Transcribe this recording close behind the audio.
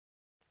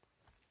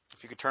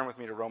If you could turn with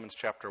me to Romans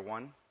chapter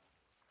 1.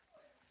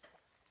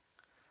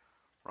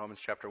 Romans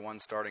chapter 1,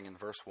 starting in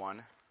verse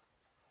 1.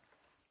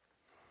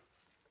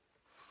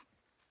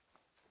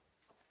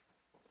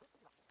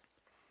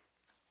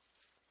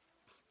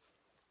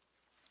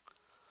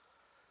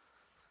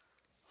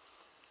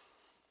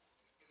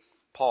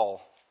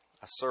 Paul,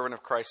 a servant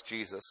of Christ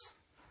Jesus,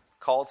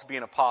 called to be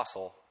an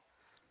apostle,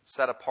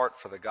 set apart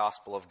for the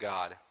gospel of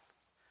God,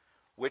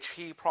 which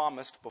he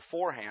promised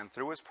beforehand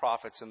through his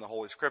prophets in the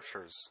Holy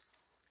Scriptures,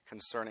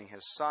 concerning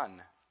his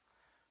Son,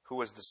 who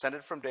was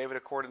descended from David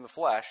according to the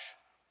flesh,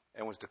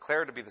 and was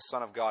declared to be the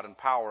Son of God in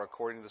power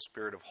according to the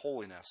Spirit of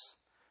holiness,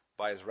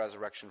 by his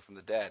resurrection from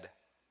the dead,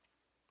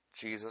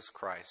 Jesus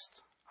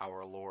Christ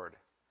our Lord,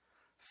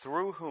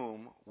 through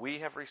whom we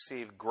have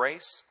received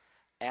grace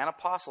and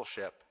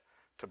apostleship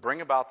to bring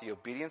about the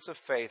obedience of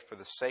faith for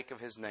the sake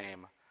of his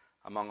name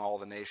among all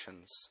the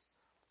nations,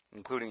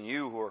 including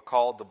you who are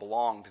called to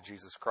belong to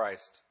Jesus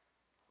Christ.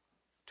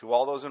 To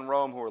all those in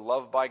Rome who are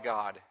loved by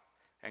God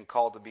and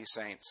called to be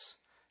saints,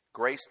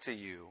 grace to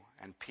you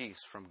and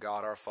peace from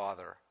God our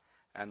Father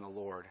and the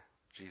Lord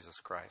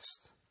Jesus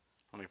Christ.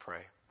 Let me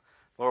pray.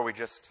 Lord, we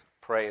just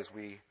pray as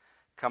we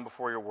come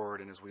before your word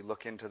and as we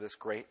look into this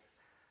great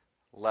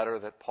letter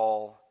that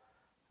Paul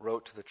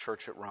wrote to the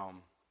church at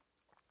Rome.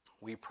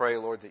 We pray,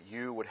 Lord, that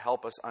you would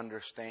help us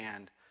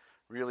understand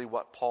really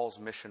what Paul's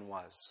mission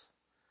was.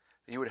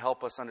 That you would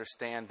help us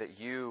understand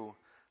that you,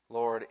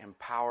 Lord,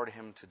 empowered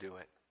him to do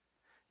it.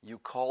 You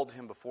called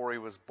him before he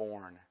was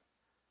born.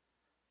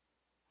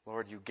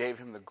 Lord, you gave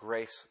him the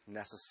grace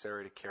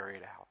necessary to carry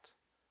it out.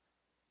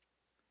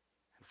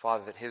 And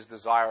Father, that his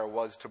desire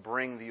was to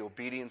bring the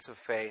obedience of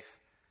faith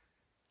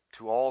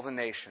to all the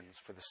nations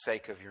for the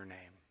sake of your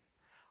name.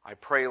 I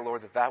pray,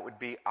 Lord, that that would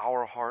be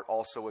our heart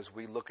also as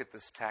we look at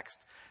this text,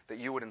 that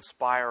you would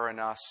inspire in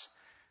us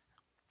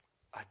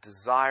a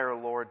desire,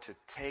 Lord, to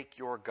take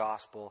your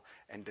gospel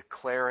and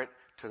declare it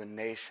to the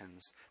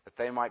nations, that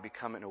they might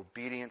become in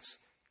obedience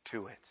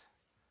to it.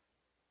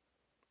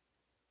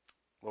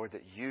 Lord,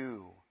 that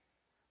you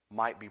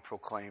might be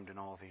proclaimed in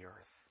all the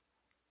earth.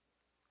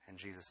 In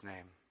Jesus'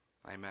 name,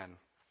 amen.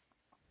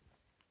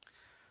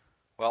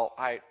 Well,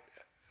 a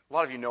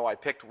lot of you know I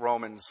picked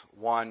Romans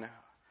 1,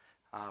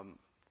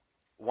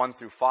 1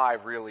 through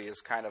 5 really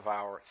is kind of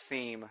our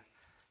theme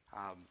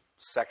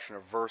section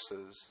of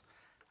verses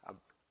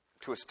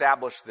to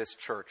establish this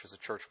church as a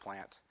church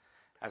plant.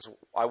 As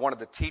I wanted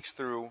to teach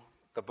through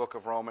the book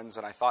of Romans,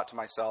 and I thought to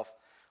myself,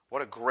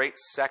 what a great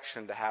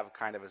section to have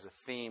kind of as a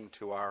theme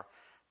to our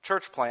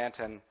church plant,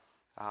 and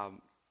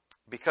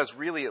because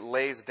really it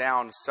lays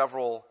down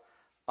several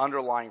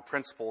underlying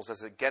principles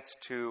as it gets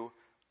to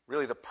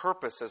really the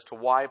purpose as to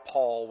why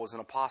Paul was an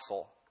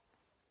apostle.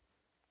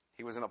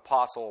 He was an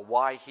apostle,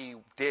 why he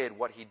did,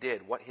 what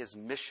his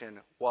mission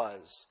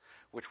was,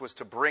 which was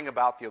to bring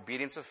about the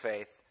obedience of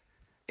faith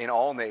in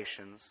all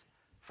nations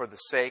for the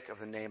sake of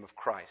the name of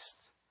Christ.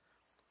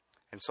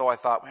 And so I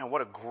thought, man,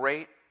 what a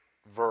great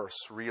verse,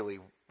 really,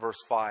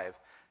 verse 5,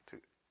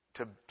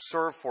 to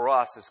serve for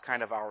us as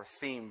kind of our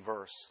theme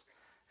verse,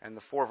 and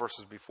the 4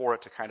 verses before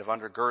it to kind of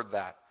undergird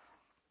that.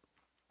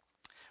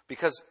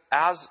 Because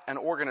as an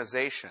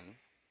organization,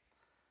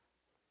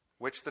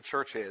 which the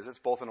church is, it's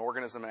both an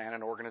organism and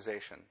an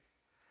organization.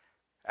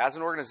 As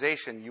an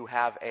organization, you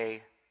have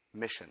a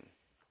mission.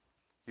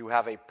 You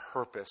have a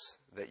purpose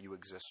that you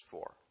exist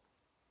for.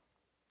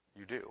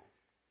 You do.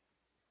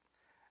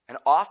 And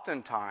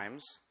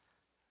oftentimes,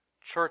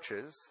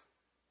 churches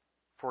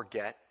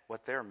forget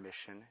what their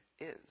mission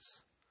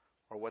is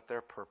or what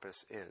their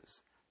purpose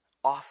is.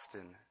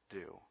 Often do.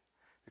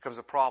 It becomes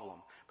a problem.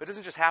 But it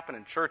doesn't just happen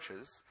in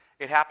churches.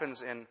 It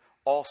happens in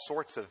all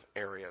sorts of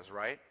areas,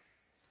 right?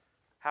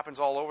 Happens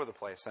all over the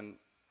place. And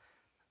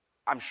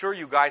I'm sure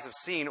you guys have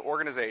seen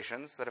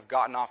organizations that have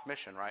gotten off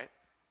mission, right?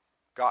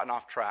 Gotten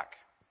off track.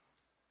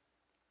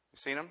 You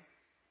seen them?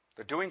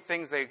 They're doing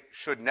things they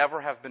should never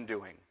have been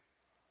doing.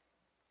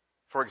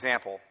 For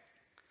example,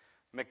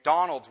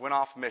 McDonald's went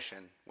off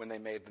mission when they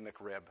made the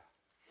McRib.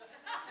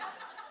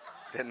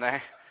 Didn't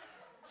they?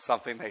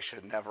 Something they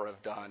should never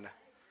have done.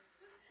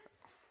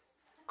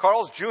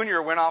 Carl's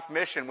Jr. went off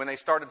mission when they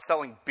started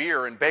selling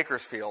beer in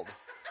Bakersfield.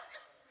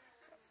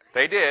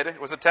 They did.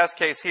 It was a test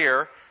case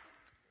here.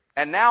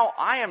 And now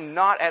I am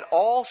not at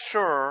all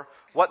sure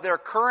what their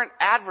current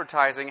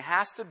advertising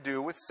has to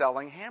do with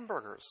selling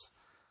hamburgers.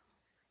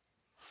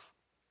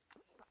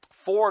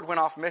 Ford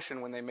went off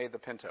mission when they made the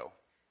Pinto.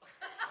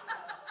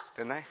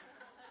 Didn't they?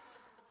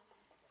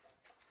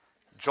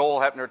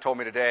 Joel Hepner told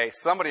me today,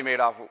 somebody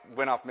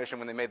went off mission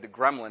when they made the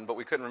Gremlin, but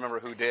we couldn't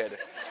remember who did.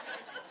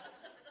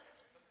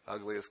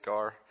 Ugliest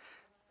car.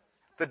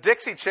 The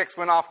Dixie Chicks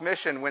went off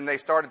mission when they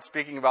started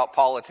speaking about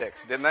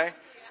politics, didn't they?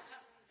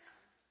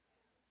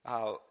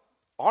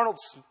 Arnold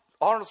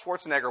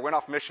Schwarzenegger went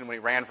off mission when he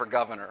ran for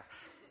governor,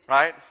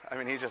 right? I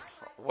mean, he's just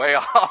way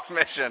off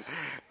mission.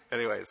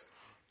 Anyways,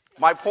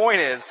 my point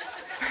is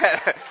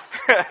that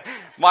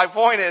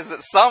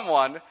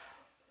someone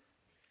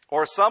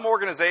or some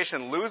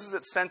organization loses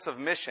its sense of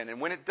mission, and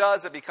when it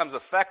does, it becomes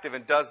effective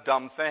and does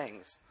dumb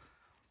things.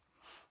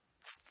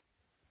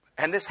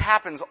 And this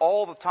happens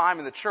all the time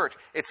in the church.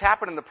 It's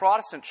happened in the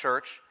Protestant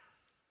church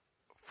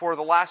for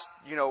the last,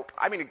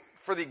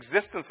 for the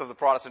existence of the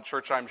Protestant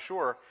church, I'm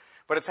sure.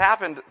 But it's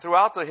happened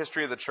throughout the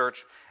history of the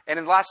church. And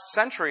in the last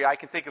century, I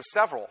can think of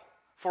several.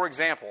 For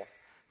example,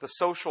 the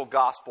social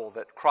gospel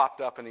that cropped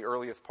up in the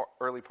early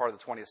part of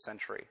the 20th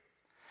century.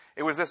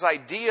 It was this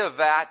idea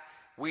that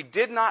we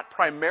did not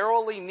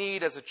primarily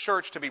need as a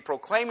church to be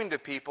proclaiming to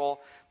people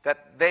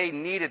that they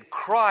needed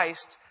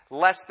Christ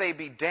lest they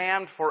be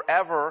damned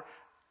forever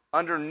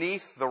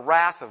underneath the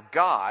wrath of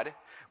God.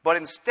 But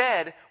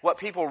instead, what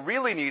people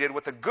really needed,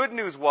 what the good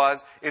news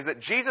was, is that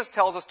Jesus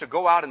tells us to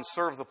go out and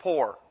serve the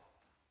poor.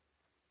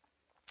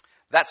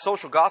 That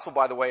social gospel,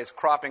 by the way, is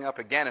cropping up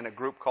again in a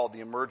group called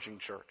the Emerging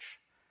Church,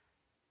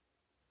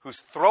 who's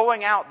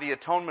throwing out the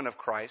atonement of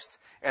Christ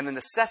and the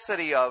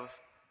necessity of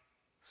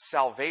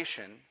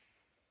salvation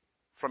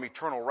from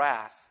eternal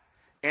wrath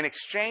in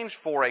exchange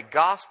for a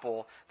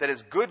gospel that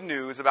is good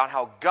news about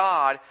how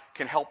God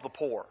can help the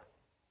poor.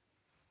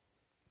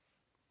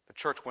 The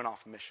church went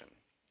off mission.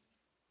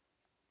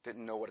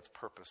 Didn't know what its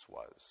purpose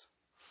was.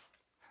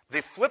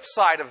 The flip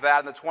side of that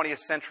in the 20th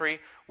century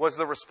was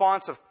the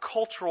response of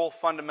cultural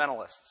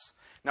fundamentalists.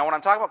 Now, when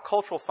I'm talking about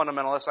cultural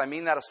fundamentalists, I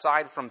mean that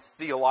aside from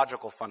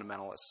theological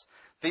fundamentalists.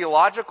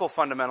 Theological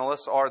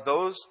fundamentalists are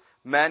those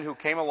men who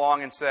came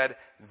along and said,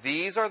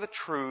 these are the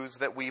truths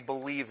that we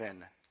believe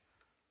in.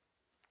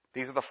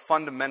 These are the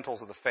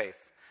fundamentals of the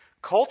faith.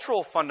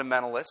 Cultural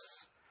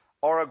fundamentalists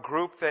are a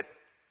group that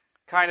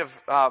kind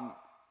of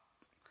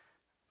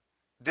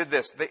did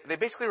this. They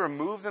basically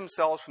removed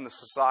themselves from the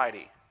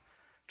society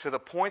to the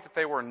point that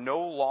they were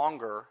no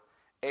longer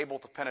able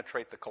to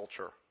penetrate the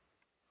culture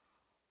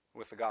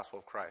with the gospel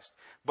of Christ.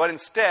 But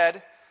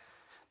instead,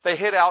 they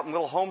hid out in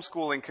little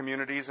homeschooling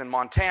communities in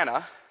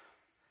Montana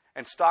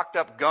and stocked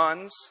up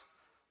guns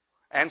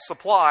and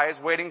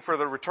supplies, waiting for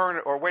the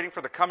return or waiting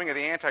for the coming of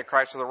the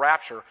Antichrist or the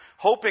rapture,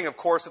 hoping, of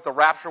course, that the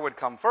rapture would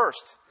come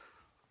first.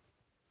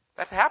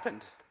 That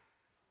happened.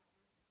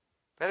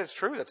 That is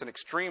true. That's an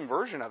extreme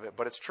version of it,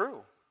 but it's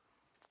true.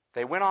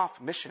 They went off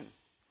mission.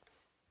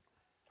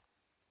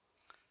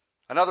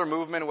 Another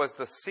movement was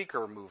the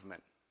seeker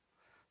movement,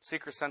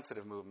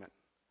 seeker-sensitive movement.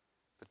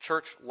 The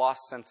church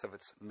lost sense of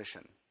its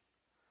mission.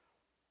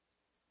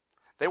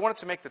 They wanted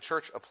to make the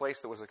church a place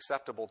that was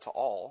acceptable to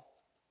all,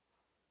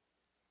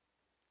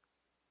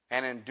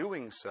 and in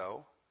doing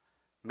so,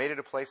 made it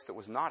a place that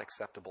was not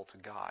acceptable to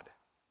God.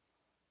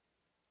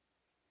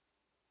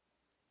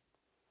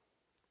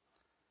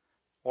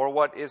 Or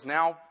what is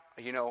now,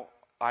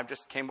 I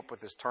just came up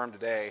with this term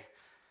today,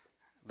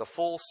 the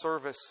full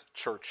service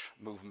church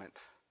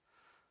movement.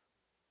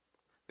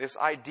 This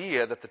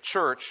idea that the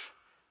church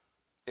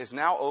is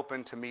now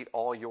open to meet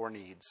all your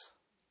needs.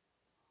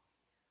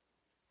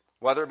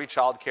 Whether it be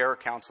childcare or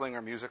counseling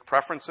or music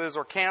preferences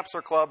or camps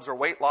or clubs or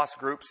weight loss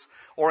groups,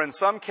 or in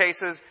some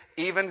cases,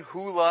 even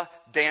hula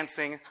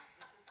dancing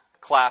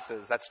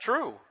classes. That's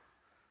true.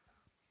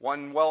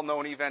 One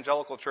well-known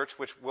evangelical church,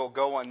 which will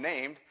go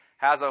unnamed,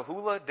 has a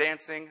hula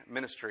dancing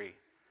ministry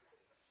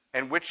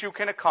in which you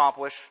can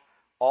accomplish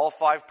all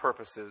 5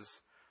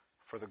 purposes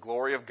for the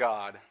glory of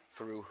God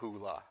through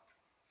hula.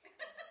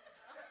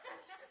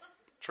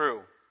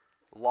 True.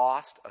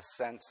 Lost a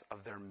sense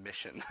of their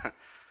mission.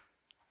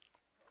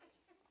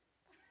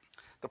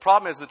 The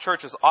problem is the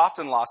church has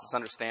often lost its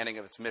understanding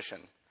of its mission.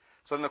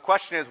 So then the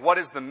question is, what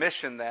is the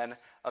mission then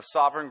of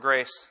Sovereign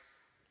Grace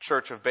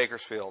Church of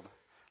Bakersfield?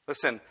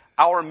 Listen,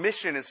 our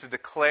mission is to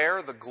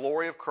declare the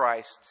glory of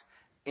Christ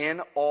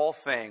in all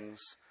things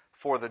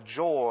for the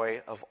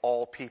joy of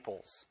all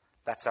peoples.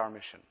 That's our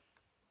mission.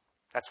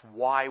 That's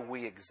why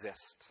we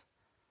exist.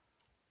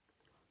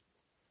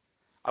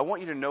 I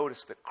want you to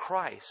notice that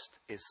Christ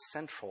is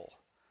central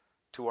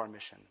to our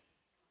mission.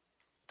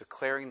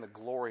 Declaring the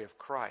glory of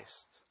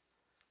Christ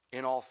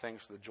in all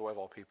things for the joy of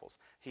all peoples.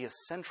 He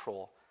is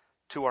central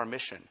to our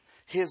mission.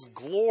 His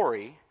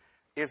glory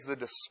is the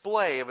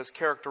display of his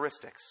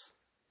characteristics.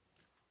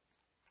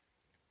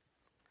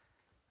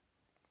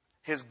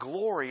 His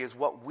glory is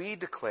what we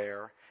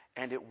declare,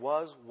 and it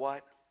was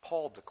what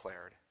Paul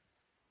declared.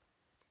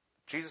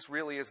 Jesus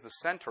really is the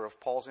center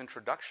of Paul's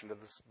introduction to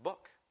this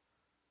book.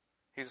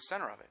 He's the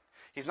center of it.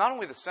 He's not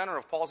only the center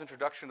of Paul's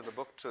introduction to the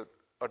book to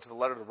the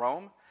letter to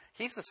Rome,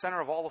 he's the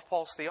center of all of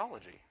Paul's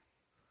theology.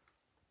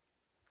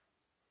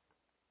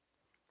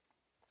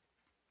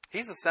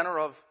 He's the center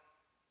of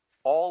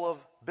all of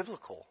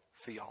biblical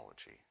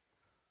theology.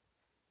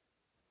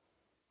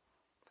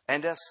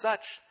 And as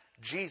such,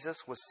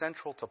 Jesus was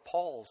central to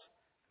Paul's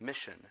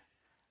mission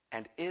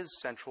and is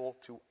central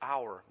to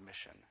our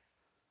mission.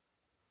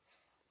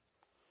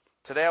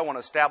 Today I want to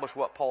establish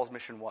what Paul's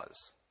mission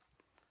was.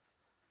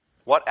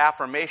 What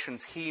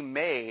affirmations he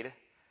made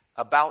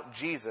about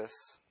Jesus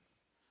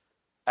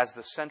as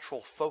the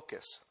central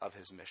focus of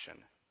his mission.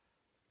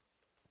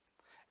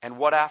 And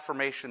what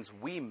affirmations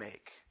we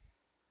make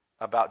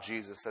about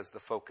Jesus as the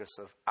focus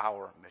of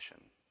our mission.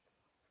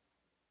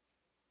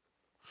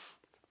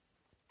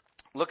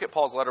 Look at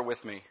Paul's letter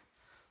with me.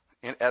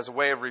 As a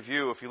way of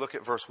review, if you look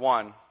at verse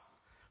 1,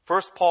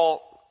 first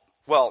Paul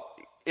Well,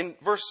 in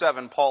verse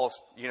 7, Paul,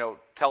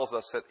 tells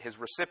us that his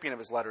recipient of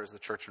his letter is the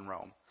church in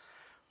Rome.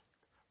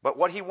 But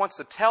what he wants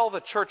to tell the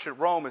church at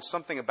Rome is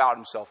something about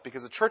himself,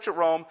 because the church at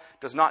Rome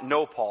does not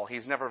know Paul.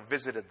 He's never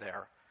visited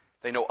there.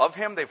 They know of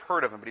him, they've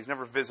heard of him, but he's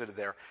never visited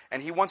there.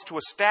 And he wants to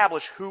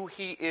establish who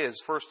he is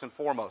first and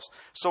foremost.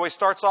 So he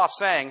starts off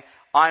saying,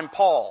 I'm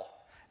Paul.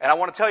 And I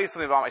want to tell you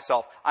something about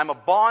myself. I'm a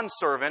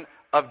bondservant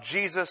of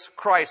Jesus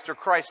Christ, or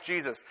Christ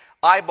Jesus.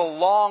 I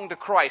belong to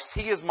Christ.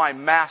 He is my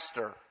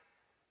master.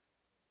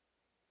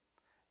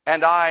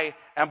 And I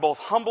am both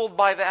humbled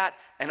by that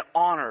and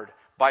honored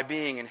by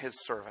being in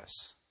his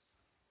service.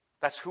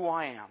 That's who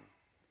I am.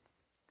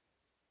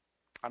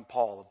 I'm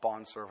Paul, a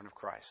bondservant of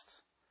Christ.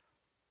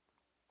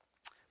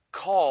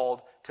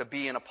 Called to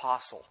be an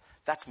apostle.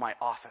 That's my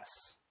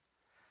office.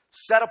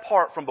 Set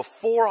apart from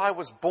before I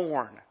was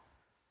born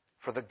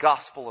for the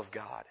gospel of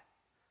God.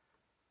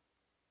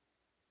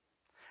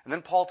 And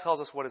then Paul tells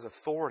us what his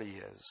authority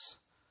is.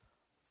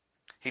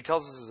 He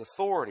tells us his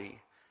authority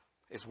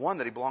is one,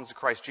 that he belongs to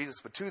Christ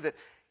Jesus, but two, that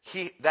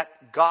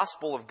that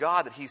gospel of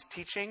God that he's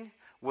teaching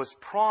was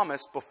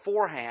promised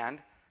beforehand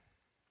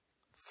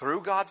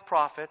through God's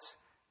prophets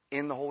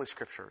in the Holy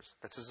Scriptures.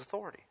 That's his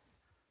authority.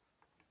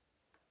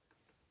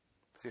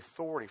 It's the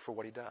authority for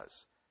what he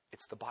does.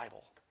 It's the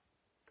Bible.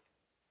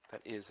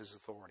 That is his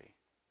authority.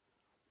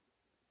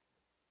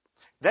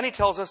 Then he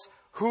tells us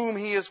whom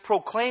he is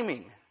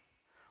proclaiming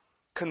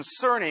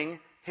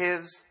concerning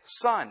his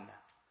Son,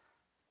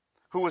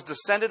 who was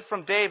descended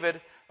from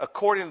David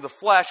according to the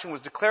flesh and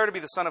was declared to be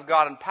the Son of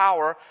God in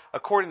power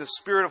according to the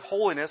Spirit of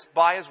holiness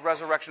by his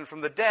resurrection from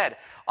the dead.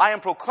 I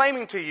am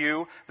proclaiming to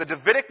you the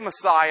Davidic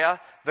Messiah,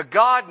 the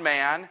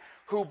God-man,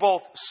 who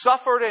both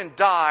suffered and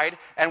died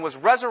and was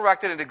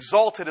resurrected and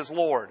exalted as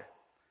Lord.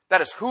 That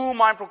is whom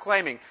I'm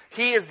proclaiming.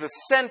 He is the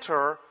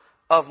center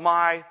of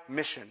my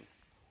mission.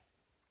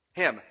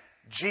 Him,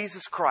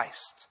 Jesus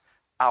Christ,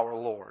 our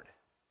Lord.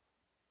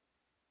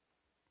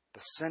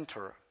 The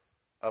center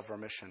of our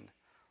mission.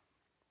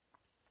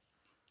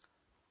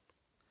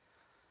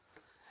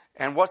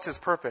 And what's his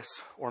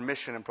purpose or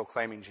mission in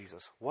proclaiming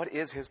Jesus? What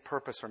is his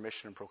purpose or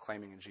mission in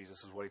proclaiming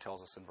Jesus is what he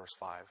tells us in verse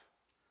 5.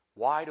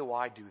 Why do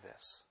I do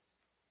this?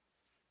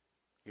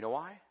 You know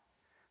why?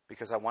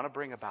 Because I want to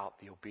bring about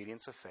the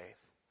obedience of faith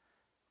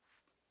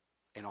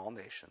in all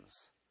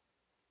nations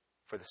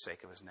for the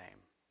sake of his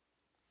name.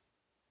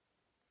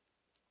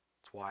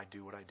 That's why I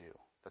do what I do.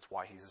 That's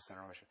why he's the center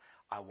of our mission.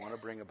 I want to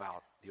bring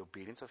about the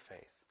obedience of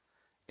faith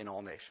in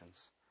all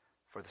nations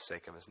for the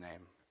sake of his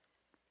name.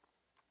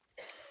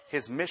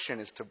 His mission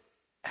is to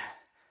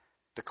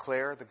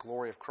declare the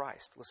glory of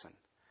Christ. Listen,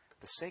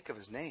 the sake of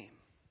his name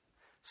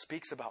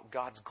speaks about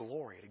God's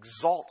glory. It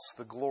exalts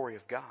the glory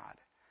of God.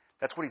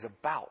 That's what he's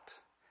about.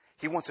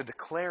 He wants to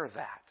declare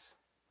that.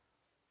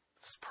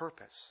 It's his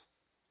purpose.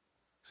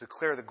 To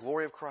declare the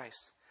glory of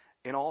Christ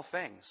in all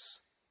things.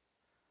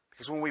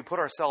 Because when we put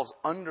ourselves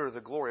under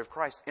the glory of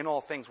Christ in all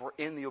things, we're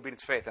in the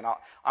obedience of faith. And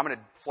I'm going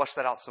to flesh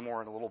that out some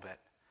more in a little bit.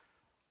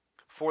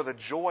 For the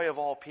joy of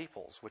all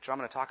peoples, which I'm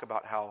going to talk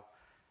about how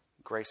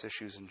grace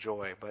issues and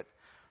joy. But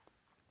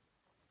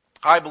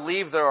I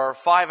believe there are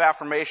 5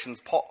 affirmations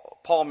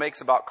Paul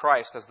makes about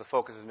Christ as the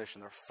focus of his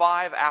mission. There are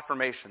 5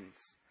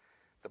 affirmations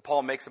that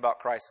Paul makes about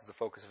Christ as the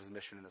focus of his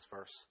mission in this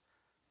verse.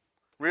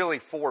 Really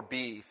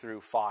 4b through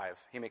 5.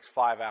 He makes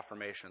 5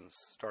 affirmations,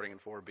 starting in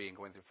 4b and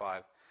going through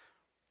 5,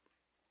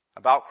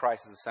 about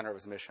Christ as the center of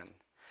his mission.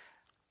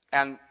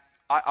 And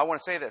I want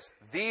to say this.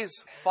 These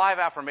 5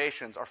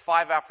 affirmations are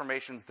 5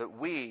 affirmations that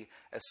we,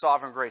 as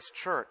Sovereign Grace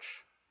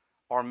Church,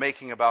 are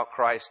making about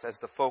Christ as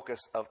the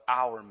focus of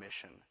our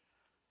mission.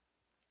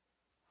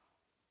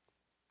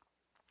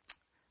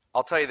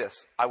 I'll tell you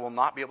this. I will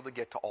not be able to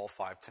get to all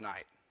 5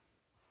 tonight.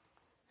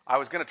 I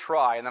was going to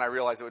try, and then I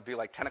realized it would be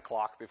like 10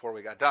 o'clock before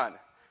we got done.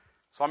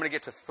 So I'm going to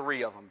get to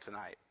 3 of them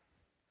tonight.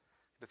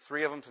 The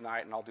 3 of them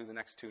tonight, and I'll do the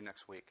next 2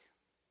 next week.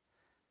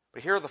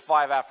 But here are the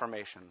 5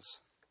 affirmations.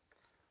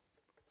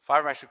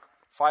 5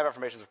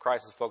 affirmations of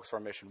Christ as the focus of our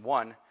mission.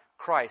 1,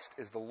 Christ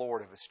is the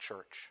Lord of his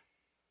church.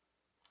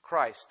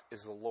 Christ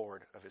is the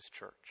Lord of his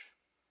church.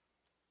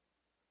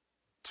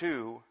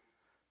 2,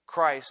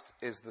 Christ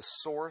is the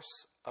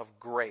source of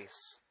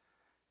grace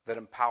that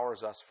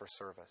empowers us for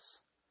service.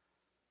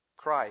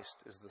 Christ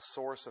is the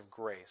source of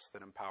grace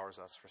that empowers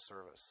us for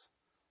service.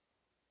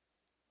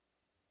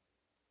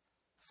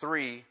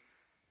 3,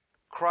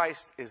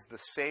 Christ is the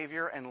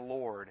Savior and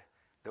Lord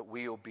that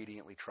we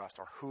obediently trust,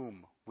 or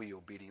whom we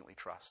obediently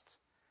trust.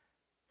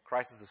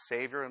 Christ is the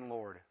Savior and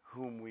Lord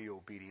whom we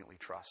obediently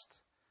trust.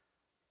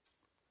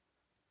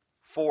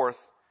 4th,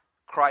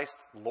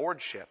 Christ's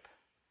lordship.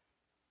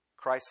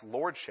 Christ's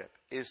lordship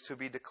is to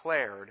be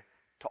declared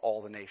to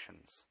all the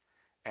nations.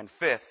 And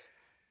 5th,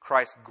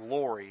 Christ's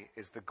glory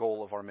is the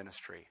goal of our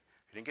ministry.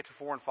 If you didn't get to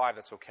 4 and 5,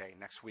 that's okay.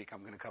 Next week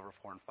I'm going to cover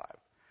 4 and 5.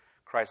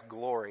 Christ's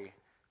glory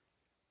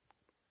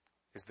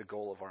is the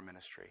goal of our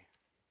ministry.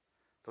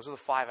 Those are the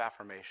 5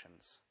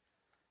 affirmations.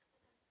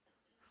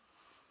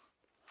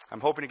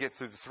 I'm hoping to get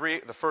through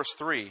the first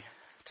 3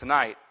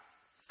 tonight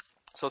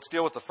So let's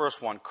deal with the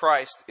first one.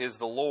 Christ is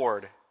the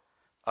Lord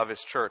of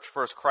his church.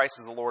 First, Christ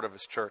is the Lord of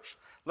his church.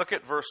 Look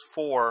at verse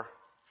 4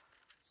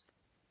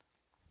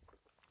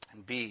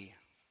 and B.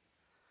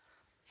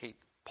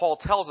 Paul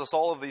tells us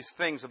all of these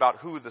things about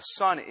who the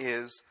Son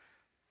is,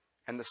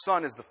 and the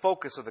Son is the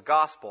focus of the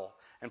gospel.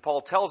 And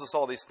Paul tells us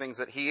all these things,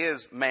 that he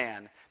is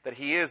man, that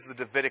he is the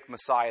Davidic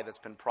Messiah that's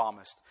been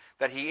promised,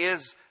 that he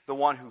is the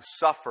one who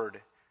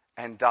suffered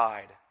and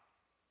died,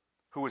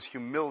 who was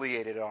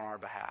humiliated on our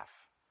behalf.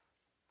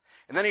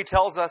 And then he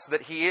tells us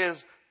that he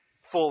is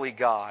fully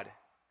God,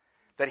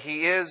 that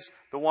he is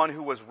the one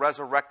who was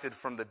resurrected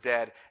from the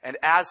dead, and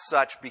as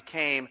such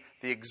became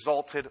the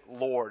exalted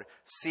Lord,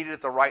 seated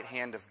at the right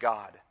hand of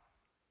God.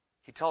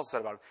 He tells us that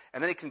about him.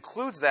 And then he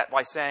concludes that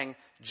by saying,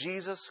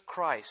 Jesus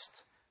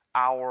Christ,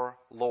 our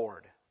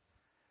Lord.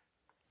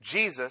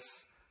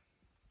 Jesus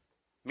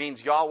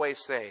means Yahweh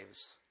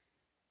saves.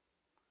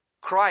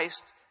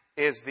 Christ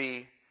is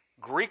the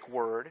Greek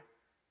word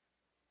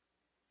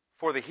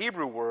for the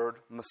Hebrew word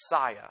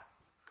Messiah.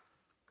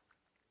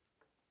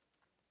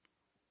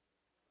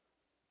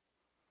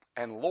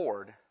 And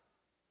Lord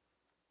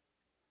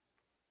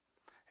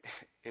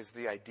is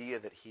the idea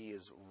that he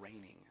is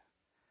reigning.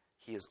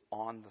 He is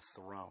on the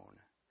throne.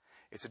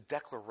 It's a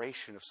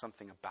declaration of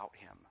something about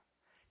him.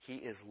 He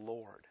is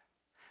Lord.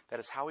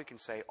 That is how we can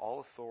say, all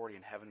authority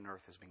in heaven and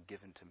earth has been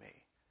given to me.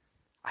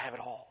 I have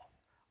it all.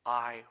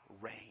 I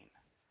reign.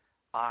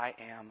 I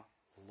am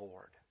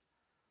Lord.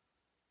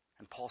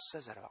 And Paul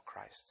says that about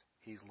Christ.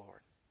 He's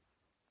Lord.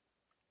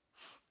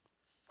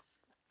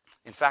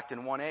 In fact, in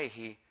 1a,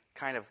 he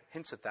kind of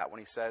hints at that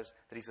when he says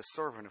that he's a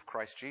servant of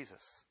Christ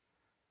Jesus.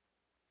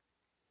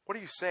 What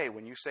do you say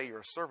when you say you're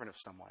a servant of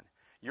someone?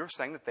 You're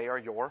saying that they are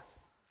your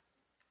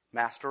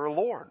master or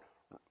Lord.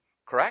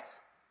 Correct?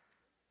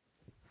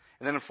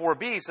 And then in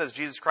 4b, he says,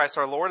 Jesus Christ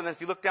our Lord. And then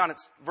if you look down at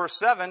verse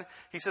 7,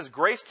 he says,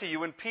 grace to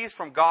you and peace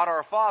from God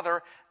our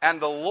Father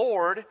and the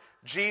Lord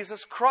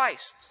Jesus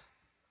Christ.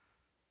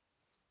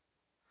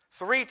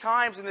 3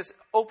 times in this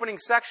opening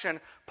section,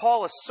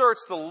 Paul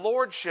asserts the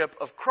lordship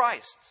of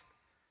Christ.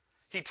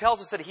 He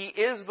tells us that he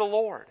is the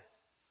Lord.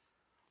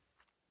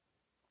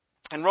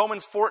 In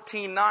Romans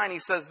 14:9, he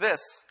says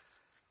this.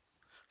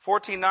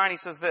 14:9, he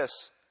says this.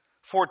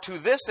 For to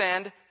this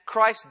end,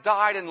 Christ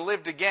died and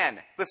lived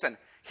again. Listen,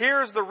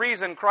 here's the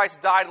reason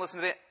Christ died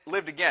and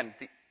lived again.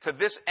 To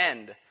this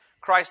end,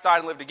 Christ died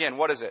and lived again.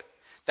 What is it?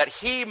 That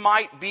he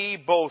might be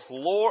both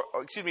Lord,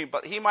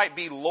 but he might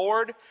be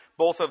Lord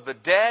both of the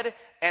dead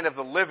and of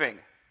the living.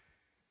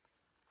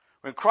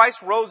 When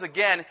Christ rose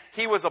again,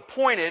 he was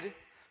appointed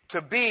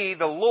to be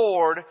the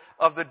Lord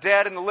of the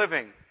dead and the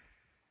living.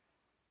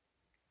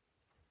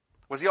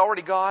 Was he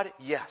already God?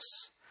 Yes.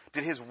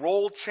 Did his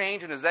role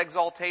change in his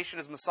exaltation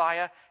as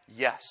Messiah?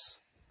 Yes.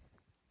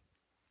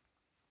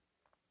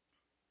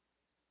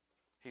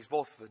 He's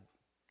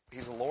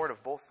the Lord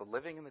of both the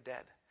living and the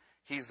dead.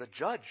 He's the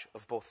judge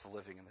of both the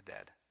living and the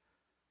dead.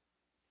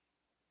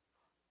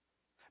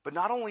 But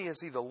not only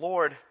is he the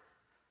Lord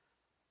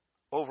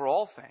over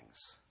all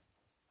things,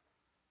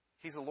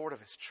 he's the Lord of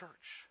his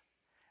church.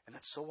 And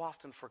that's so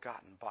often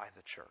forgotten by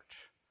the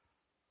church.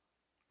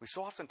 We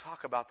so often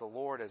talk about the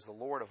Lord as the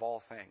Lord of all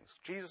things.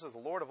 Jesus is the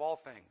Lord of all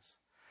things.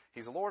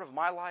 He's the Lord of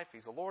my life.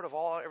 He's the Lord of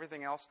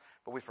everything else.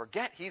 But we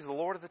forget he's the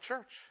Lord of the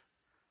church.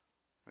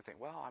 We think,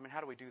 well,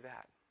 how do we do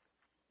that?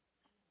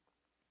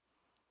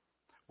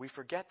 We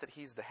forget that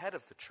he's the head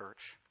of the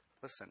church.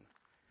 Listen,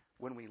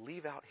 when we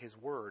leave out his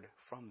word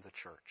from the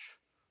church.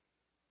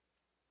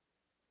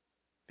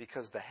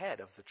 Because the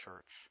head of the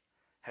church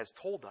has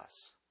told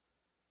us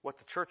what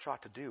the church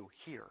ought to do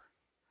here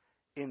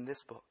in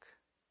this book.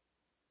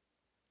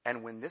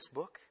 And when this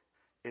book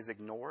is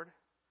ignored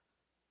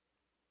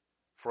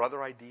for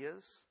other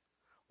ideas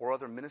or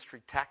other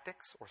ministry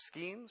tactics or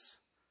schemes,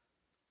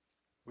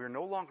 we are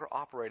no longer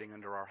operating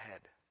under our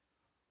head.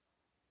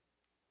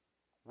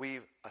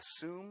 We've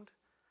assumed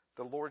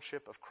the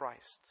lordship of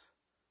Christ.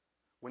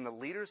 When the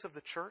leaders of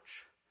the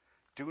church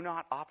do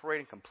not operate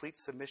in complete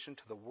submission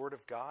to the Word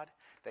of God,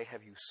 they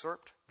have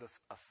usurped the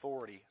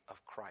authority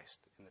of Christ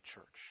in the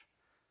church.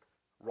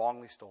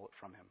 Wrongly stole it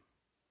from him.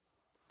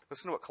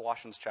 Listen to what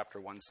Colossians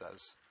chapter 1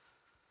 says.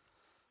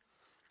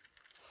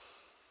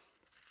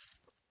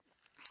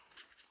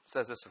 It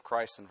says this of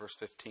Christ in verse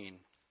 15.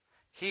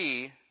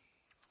 He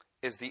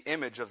is the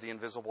image of the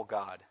invisible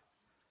God,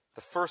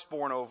 the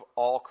firstborn of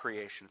all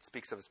creation. It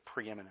speaks of his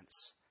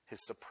preeminence,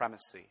 his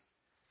supremacy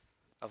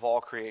of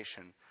all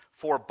creation.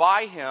 For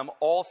by him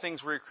all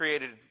things were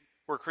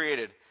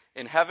created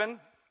in heaven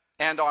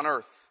and on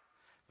earth,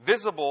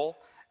 visible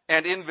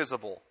and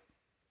invisible.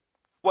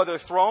 Whether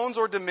thrones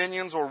or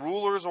dominions or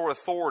rulers or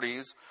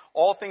authorities,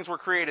 all things were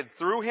created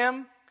through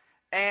him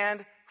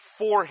and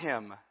for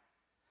him.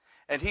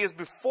 And he is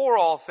before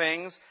all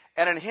things,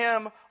 and in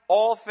him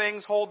all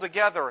things hold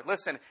together.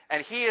 Listen,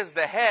 and he is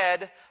the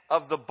head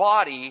of the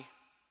body,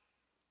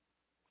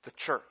 the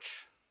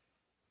church.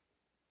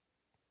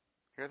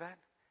 Hear that?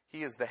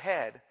 He is the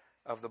head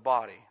of the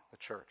body, the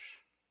church.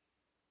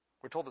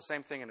 We're told the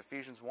same thing in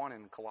Ephesians 1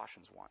 and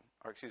Colossians 1.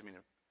 In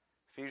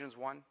Ephesians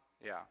 1?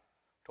 Yeah.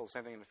 Told the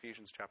same thing in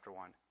Ephesians chapter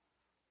 1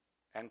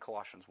 and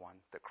Colossians 1,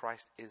 that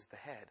Christ is the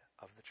head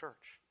of the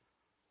church.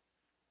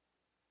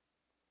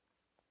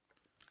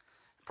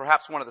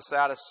 Perhaps one of the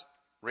saddest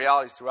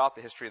realities throughout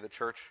the history of the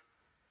church,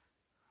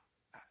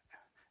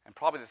 and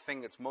probably the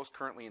thing that's most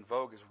currently in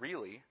vogue, is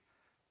really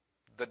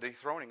the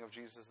dethroning of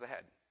Jesus as the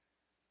head.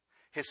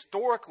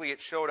 Historically,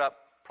 it showed up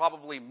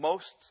probably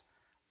most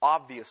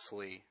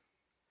obviously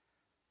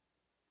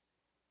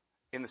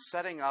in the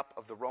setting up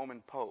of the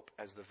Roman Pope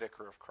as the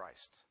vicar of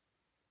Christ,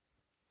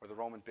 or the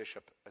Roman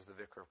bishop as the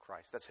vicar of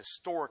Christ. That's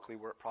historically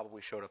where it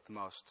probably showed up the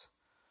most.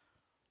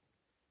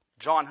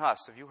 John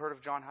Huss. Have you heard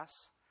of John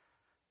Huss?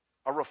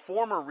 A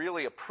reformer,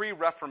 really a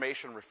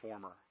pre-Reformation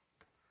reformer.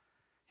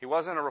 He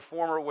wasn't a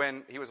reformer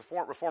when he was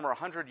a reformer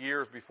 100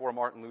 years before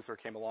Martin Luther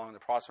came along and the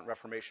Protestant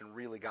Reformation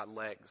really got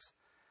legs.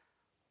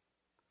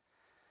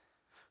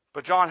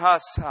 But John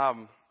Huss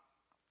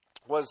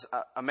was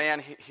a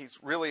man,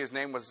 his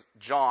name was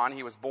John.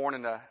 He was born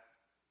in a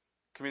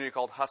community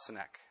called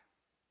Husinec.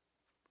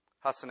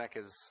 Husinec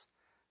is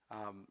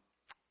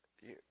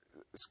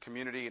this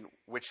community in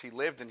which he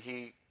lived, and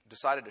he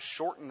decided to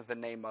shorten the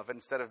name of it.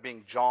 Instead of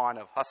being John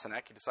of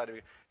Husinec, he decided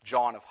to be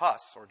John of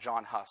Huss, or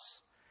John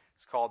Huss.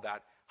 It's called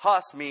that.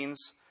 Huss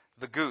means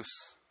the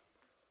goose.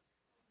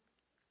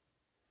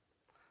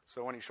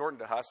 So when he shortened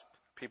to Huss,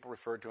 people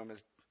referred to him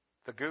as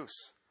the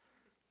goose,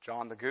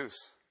 John the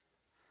Goose.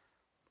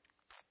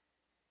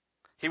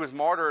 He was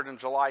martyred on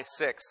July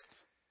 6th,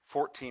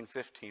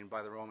 1415,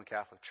 by the Roman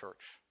Catholic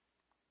Church.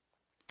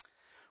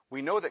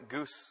 We know that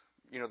goose,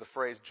 the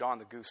phrase John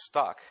the Goose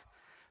stuck,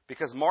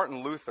 because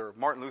Martin Luther,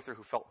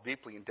 who felt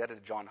deeply indebted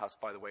to John Huss,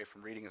 by the way,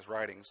 from reading his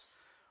writings,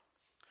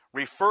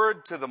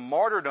 referred to the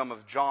martyrdom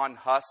of John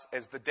Huss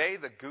as the day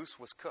the goose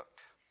was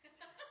cooked.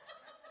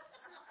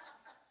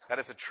 That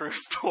is a true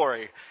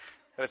story.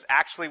 That is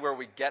actually where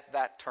we get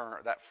that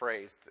term, that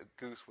phrase, the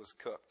goose was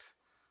cooked.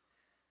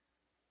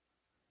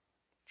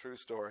 True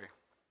story.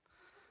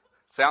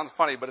 Sounds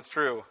funny, but it's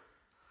true.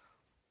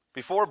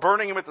 Before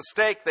burning him at the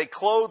stake, they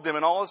clothed him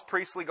in all his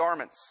priestly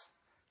garments.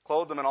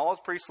 Brought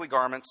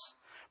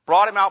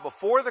him out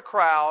before the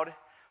crowd,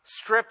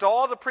 stripped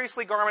all the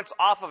priestly garments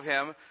off of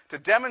him to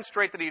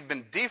demonstrate that he had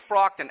been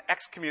defrocked and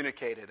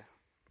excommunicated.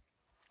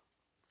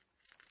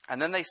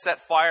 And then they set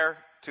fire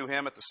to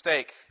him at the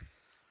stake.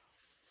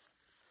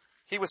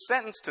 He was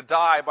sentenced to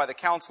die by the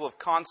Council of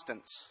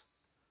Constance,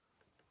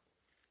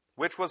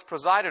 which was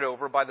presided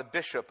over by the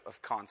Bishop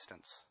of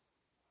Constance.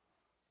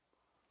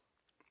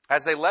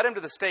 As they led him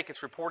to the stake,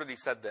 it's reported he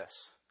said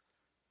this: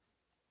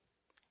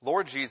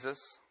 "Lord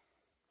Jesus,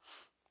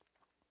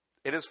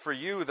 it is for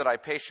you that I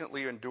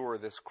patiently endure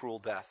this cruel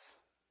death.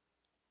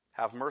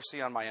 Have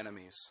mercy on my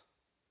enemies."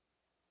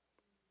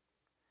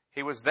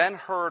 He was then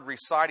heard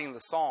reciting the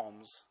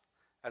Psalms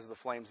as the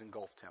flames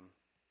engulfed him.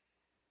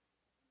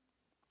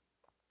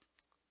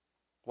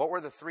 What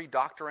were the three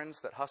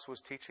doctrines that Huss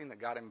was teaching that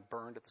got him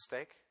burned at the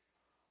stake?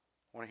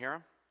 Want to hear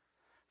them?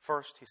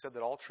 First, he said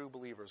that all true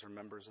believers are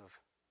members of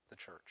the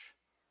church.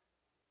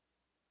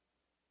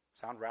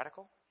 Sound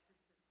radical?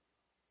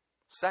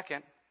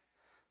 Second,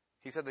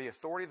 he said the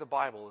authority of the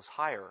Bible is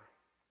higher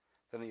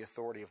than the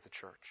authority of the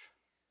church.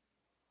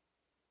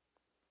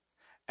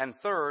 And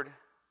third,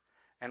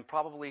 and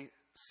probably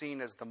seen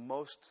as the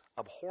most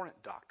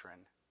abhorrent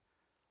doctrine,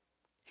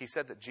 he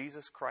said that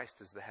Jesus Christ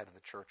is the head of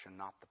the church and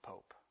not the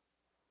Pope.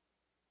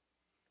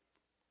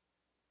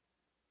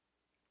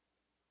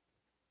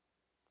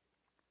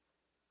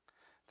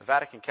 The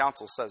Vatican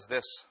Council says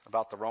this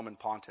about the Roman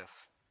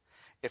pontiff: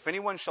 "If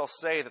anyone shall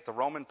say that the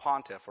Roman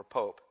pontiff, or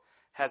pope,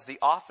 has the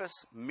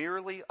office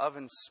merely of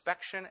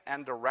inspection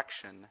and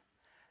direction,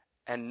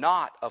 and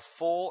not of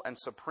full and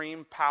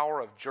supreme power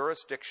of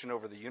jurisdiction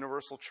over the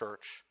universal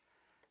church,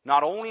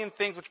 not only in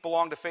things which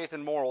belong to faith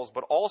and morals,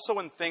 but also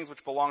in things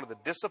which belong to the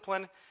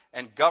discipline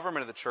and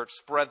government of the church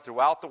spread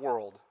throughout the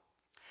world,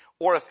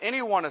 or if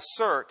anyone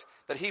assert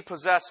that he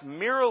possess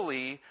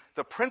merely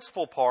the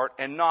principal part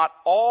and not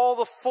all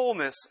the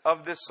fullness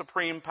of this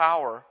supreme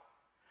power,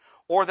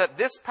 or that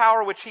this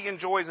power which he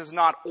enjoys is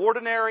not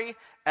ordinary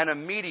and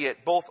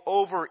immediate, both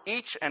over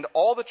each and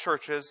all the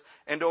churches,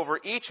 and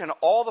over each and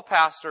all the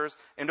pastors,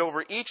 and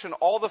over each and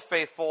all the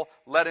faithful,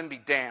 let him be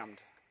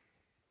damned."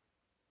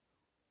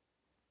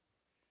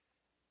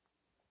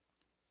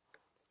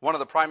 One of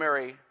the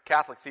primary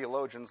Catholic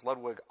theologians,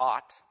 Ludwig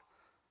Ott,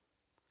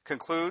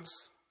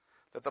 concludes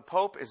that the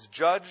Pope is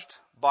judged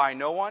by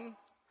no one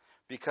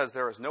because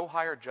there is no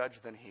higher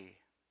judge than he.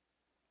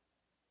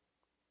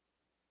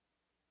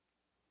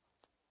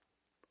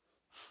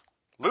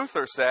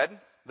 Luther said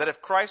that if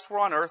Christ were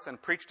on earth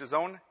and preached his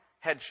own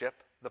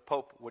headship, the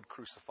Pope would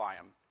crucify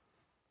him.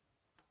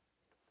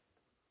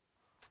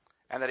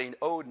 And that he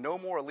owed no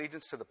more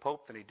allegiance to the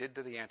Pope than he did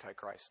to the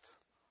Antichrist.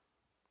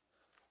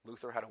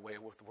 Luther had a way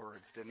with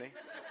words, didn't he?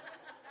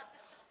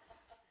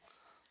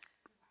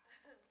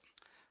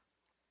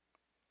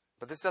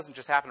 But this doesn't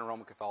just happen in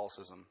Roman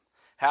Catholicism.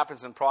 It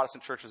happens in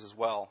Protestant churches as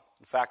well.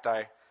 In fact,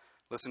 I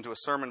listened to a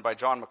sermon by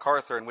John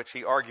MacArthur in which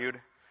he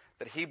argued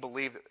that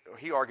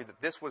he argued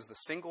that this was the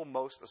single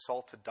most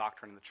assaulted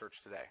doctrine in the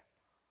church today,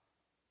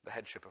 the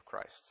headship of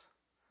Christ.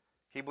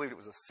 He believed it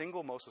was the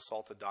single most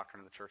assaulted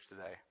doctrine in the church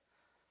today.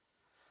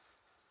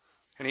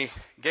 And he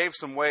gave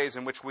some ways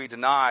in which we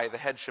deny the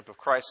headship of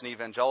Christ in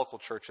evangelical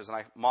churches, and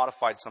I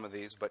modified some of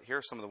these, but here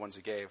are some of the ones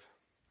he gave.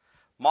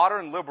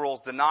 Modern liberals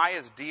deny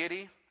his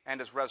deity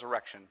and his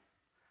resurrection.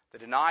 They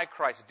deny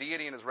Christ's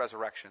deity and his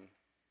resurrection.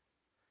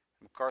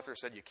 MacArthur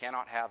said you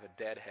cannot have a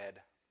dead head.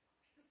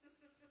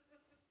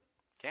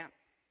 Can't.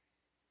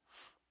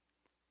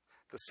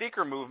 The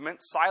seeker movement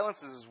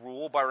silences his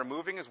rule by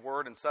removing his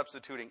word and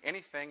substituting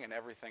anything and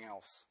everything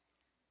else.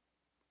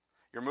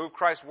 You remove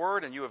Christ's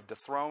word and you have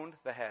dethroned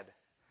the head.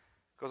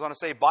 Goes on to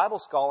say, Bible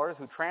scholars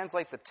who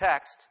translate the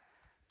text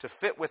to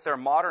fit with their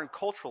modern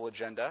cultural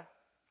agenda,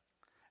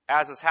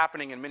 as is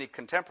happening in many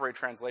contemporary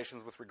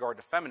translations with regard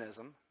to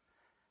feminism,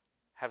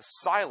 have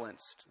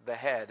silenced the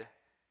head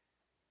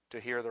to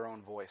hear their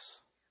own voice,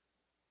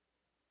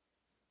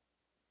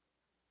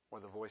 or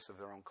the voice of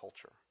their own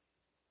culture.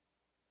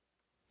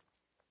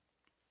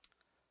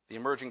 The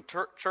emerging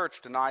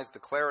church denies the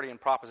clarity and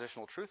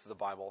propositional truth of the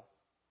Bible,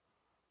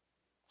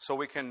 so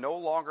we can no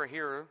longer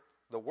hear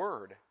the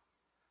word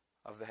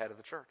of the head of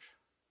the church.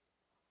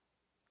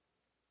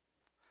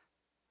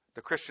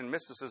 The Christian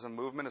mysticism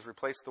movement has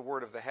replaced the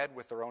word of the head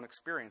with their own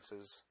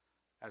experiences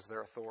as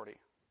their authority.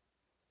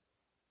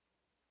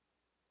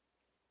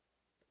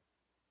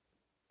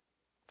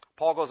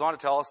 Paul goes on to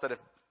tell us that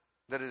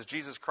it is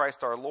Jesus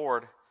Christ our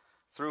Lord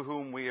through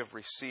whom we have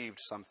received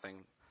something.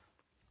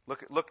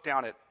 Look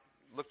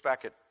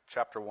back at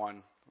chapter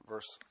 1,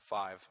 verse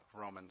 5 of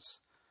Romans.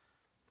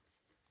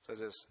 It says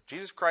this,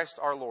 Jesus Christ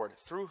our Lord,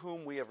 through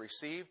whom we have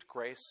received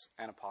grace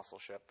and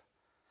apostleship.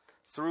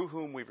 Through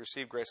whom we've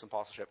received grace and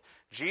apostleship.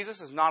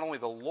 Jesus is not only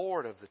the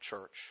Lord of the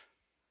church,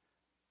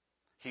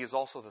 he is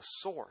also the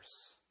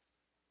source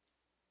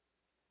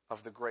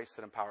of the grace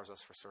that empowers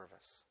us for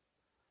service.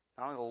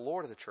 Not only the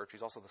Lord of the church,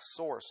 he's also the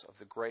source of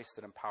the grace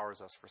that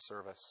empowers us for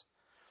service.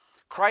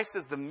 Christ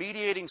is the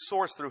mediating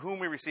source through whom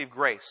we receive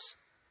grace.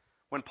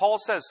 When Paul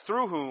says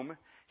through whom,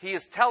 he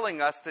is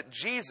telling us that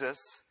Jesus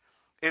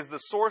is the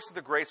source of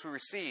the grace we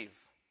receive.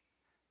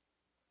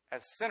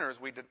 As sinners,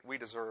 we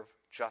deserve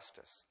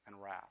justice and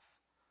wrath.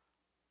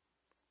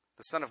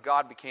 The Son of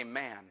God became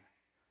man.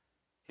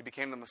 He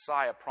became the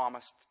Messiah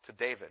promised to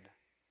David.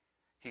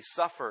 He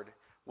suffered,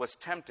 was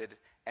tempted,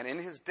 and in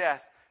his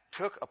death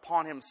took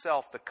upon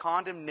himself the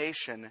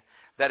condemnation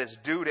that is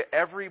due to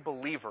every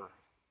believer.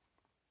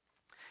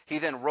 He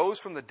then rose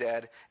from the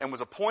dead and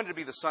was appointed to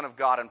be the Son of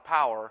God in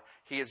power.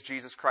 He is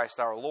Jesus Christ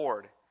our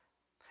Lord.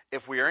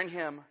 If we are in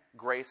him,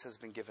 grace has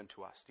been given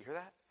to us. Do you hear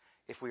that?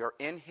 If we are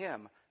in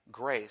him,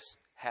 grace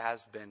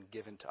has been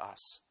given to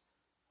us.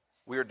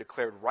 We are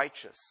declared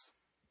righteous.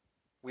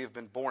 We have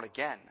been born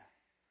again.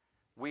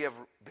 We have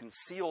been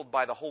sealed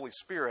by the Holy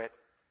Spirit.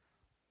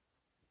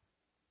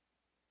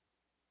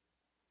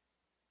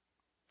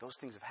 Those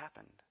things have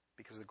happened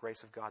because of the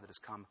grace of God that has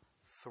come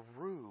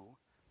through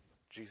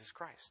Jesus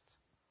Christ.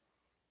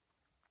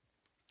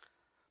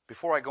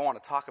 Before I go on to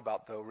talk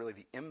about, though, really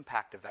the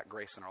impact of that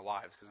grace in our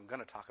lives, because I'm going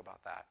to talk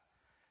about that,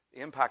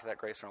 the impact of that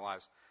grace in our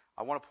lives,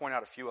 I want to point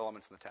out a few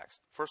elements in the text.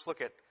 First,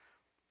 look at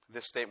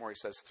this statement where he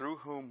says, through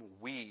whom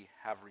we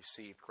have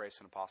received grace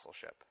and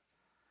apostleship.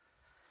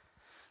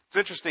 It's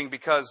interesting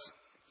because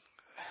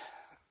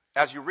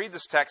as you read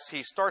this text,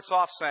 he starts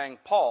off saying,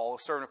 Paul, a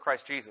servant of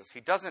Christ Jesus.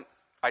 He doesn't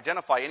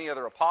identify any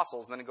other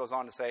apostles, and then he goes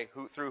on to say,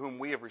 through whom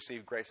we have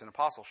received grace and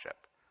apostleship.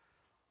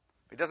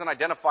 He doesn't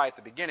identify at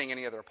the beginning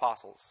any other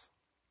apostles.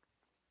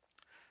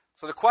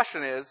 So the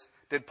question is,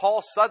 did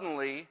Paul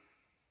suddenly,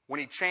 when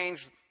he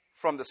changed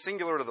from the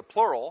singular to the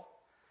plural,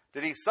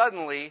 did he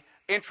suddenly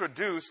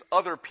introduce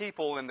other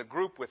people in the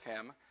group with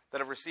him that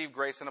have received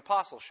grace and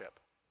apostleship?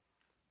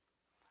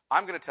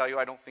 I'm going to tell you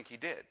I don't think he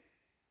did.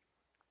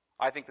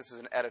 I think this is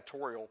an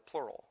editorial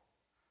plural.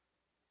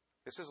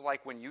 This is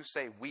like when you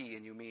say we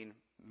and you mean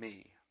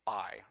me,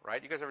 I,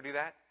 right? You guys ever do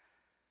that?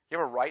 You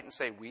ever write and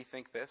say we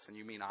think this and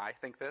you mean I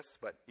think this,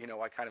 but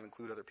I kind of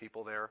include other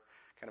people there,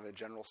 kind of in a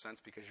general sense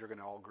because you're going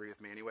to all agree with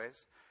me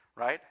anyways,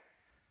 right?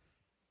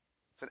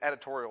 It's an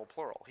editorial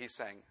plural.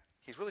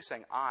 He's really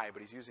saying I,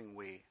 but he's using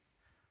we.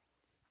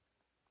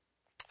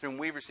 Through whom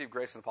we've received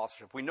grace and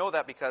apostleship. We know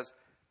that because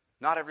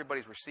not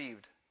everybody's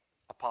received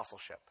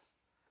apostleship.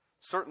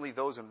 Certainly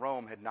those in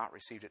Rome had not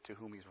received it to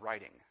whom he's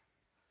writing.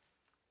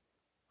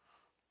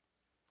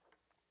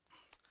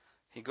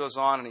 He goes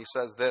on and he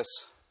says this.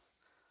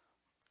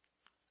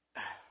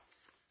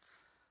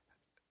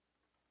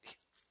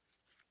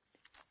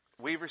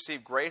 We've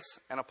received grace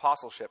and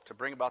apostleship to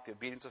bring about the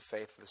obedience of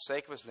faith for the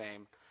sake of his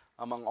name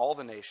among all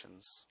the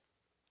nations.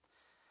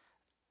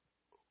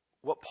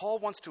 What Paul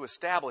wants to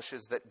establish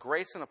is that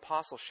grace and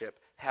apostleship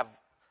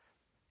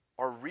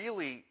are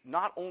really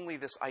not only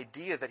this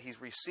idea that he's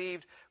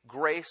received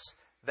grace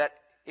that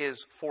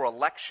is for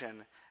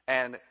election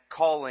and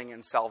calling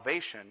and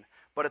salvation,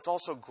 but it's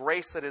also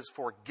grace that is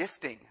for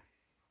gifting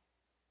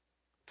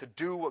to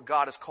do what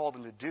God has called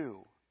him to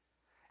do.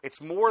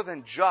 It's more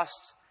than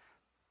just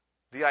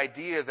the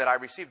idea that I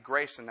received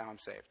grace and now I'm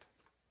saved.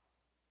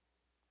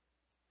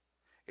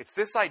 It's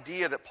this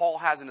idea that Paul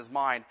has in his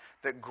mind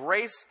that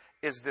grace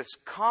is this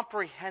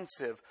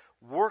comprehensive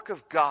work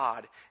of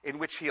God in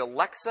which He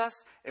elects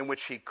us, in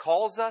which He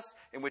calls us,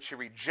 in which He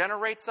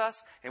regenerates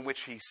us, in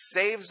which He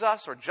saves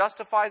us or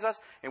justifies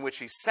us, in which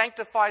He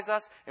sanctifies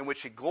us, in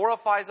which He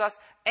glorifies us,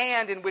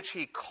 and in which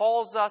He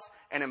calls us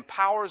and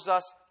empowers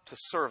us to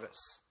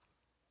service.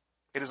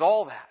 It is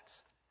all that.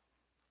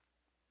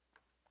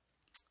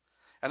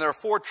 And there are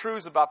 4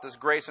 truths about this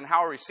grace and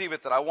how we receive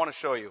it that I want to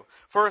show you.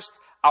 First,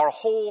 our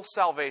whole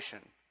salvation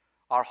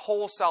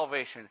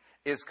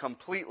is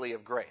completely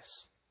of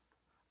grace.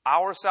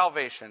 Our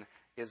salvation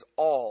is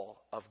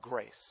all of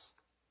grace.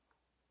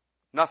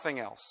 Nothing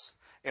else.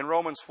 In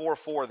Romans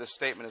 4:4, this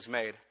statement is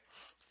made.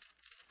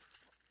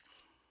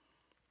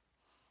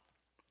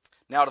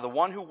 Now to the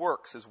one who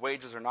works, his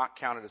wages are not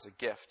counted as a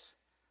gift,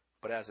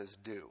 but as his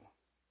due.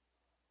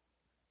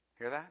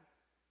 Hear that?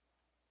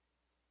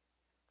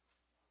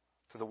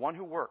 To the one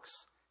who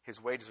works,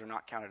 his wages are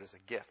not counted as a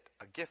gift.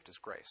 A gift is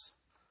grace,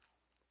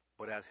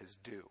 but as his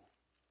due.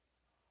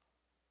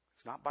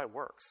 It's not by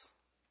works,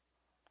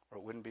 or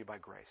it wouldn't be by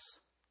grace.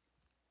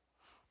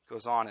 It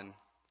goes on in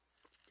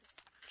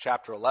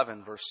chapter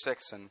 11, verse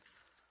 6, and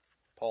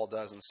Paul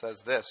does and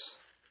says this,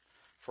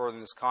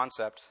 furthering this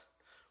concept.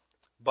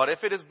 But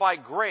if it is by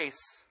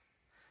grace,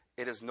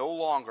 it is no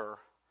longer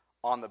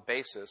on the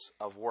basis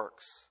of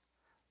works.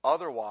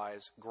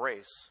 Otherwise,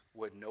 grace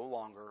would no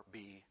longer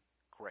be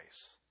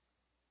grace.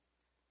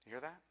 Do you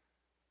hear that?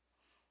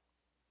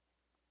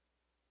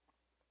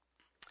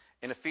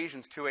 In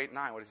Ephesians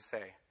 2:8-9, what does it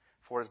say?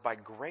 For it is by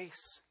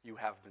grace you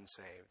have been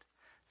saved,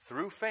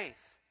 through faith,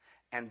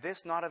 and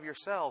this not of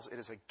yourselves, it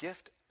is a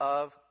gift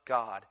of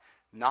God,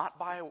 not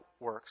by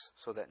works,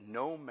 so that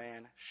no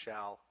man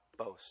shall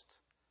boast.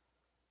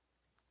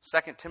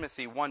 2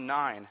 Timothy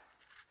 1:9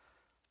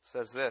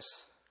 says this.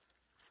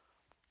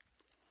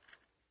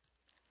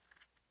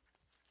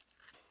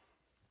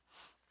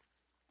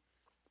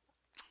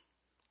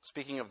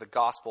 Speaking of the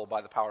gospel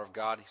by the power of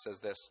God, he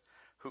says this.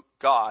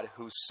 God,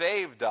 who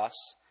saved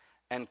us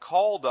and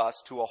called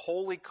us to a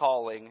holy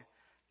calling,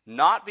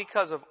 not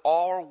because of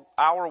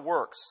our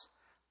works,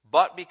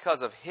 but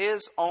because of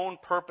His own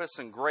purpose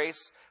and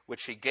grace,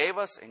 which He gave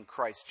us in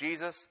Christ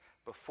Jesus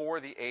before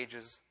the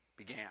ages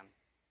began.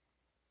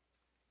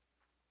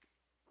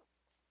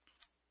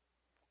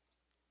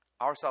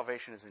 Our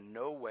salvation is in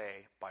no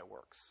way by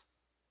works.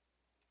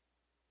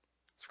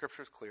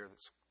 Scripture is clear that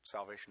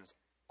salvation is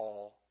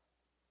all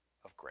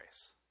of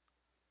grace.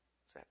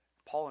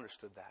 Paul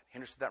understood that. He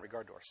understood that in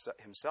regard to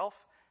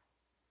himself,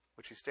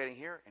 which he's stating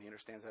here, and he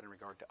understands that in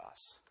regard to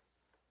us,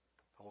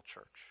 the whole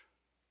church.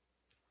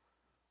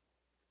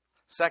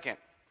 Second,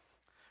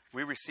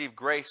 we receive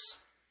grace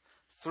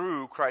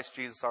through Christ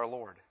Jesus our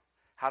Lord.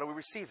 How do we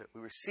receive it?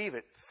 We receive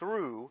it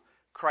through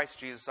Christ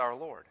Jesus our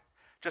Lord.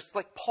 Just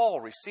like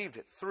Paul received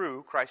it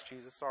through Christ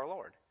Jesus our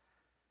Lord.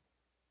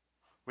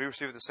 We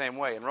receive it the same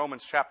way. In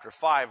Romans chapter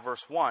 5,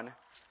 verse 1,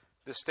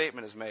 this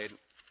statement is made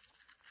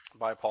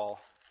by Paul.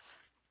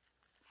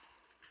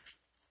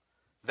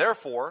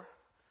 Therefore,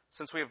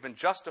 since we have been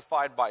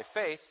justified by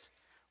faith,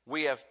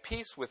 we have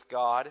peace with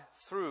God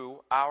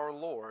through our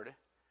Lord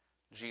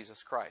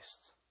Jesus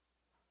Christ.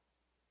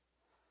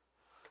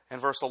 In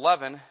verse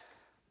 11,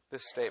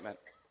 this statement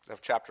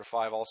of chapter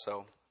 5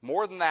 also.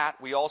 More than that,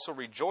 we also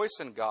rejoice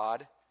in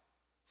God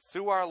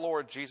through our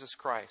Lord Jesus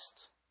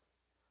Christ,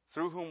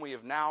 through whom we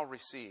have now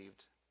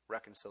received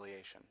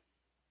reconciliation.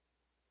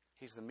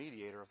 He's the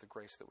mediator of the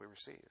grace that we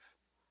receive.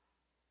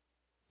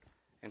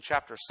 In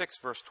chapter 6,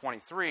 verse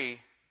 23,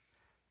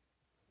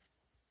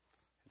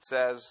 it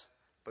says,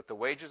 but the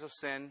wages of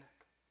sin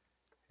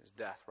is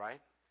death, right?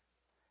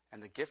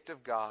 And the gift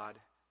of God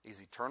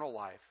is eternal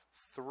life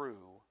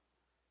through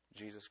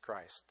Jesus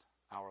Christ,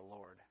 our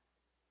Lord.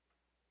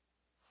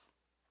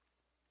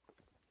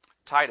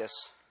 Titus,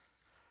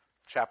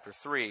 chapter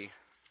 3,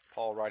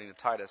 Paul writing to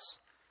Titus,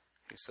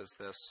 he says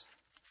this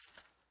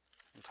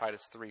in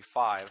Titus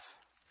 3:5.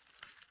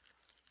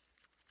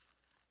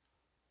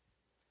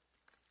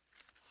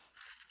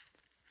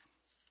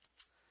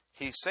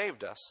 He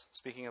saved us,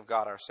 speaking of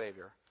God our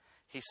Savior,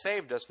 He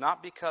saved us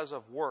not because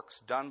of works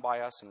done by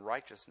us in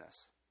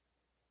righteousness,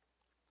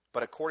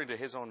 but according to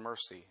His own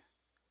mercy,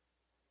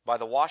 by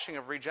the washing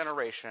of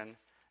regeneration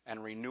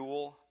and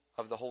renewal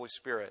of the Holy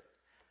Spirit,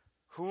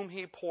 whom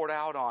He poured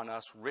out on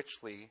us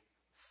richly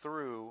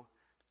through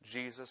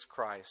Jesus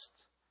Christ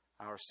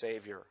our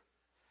Savior,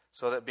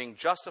 so that being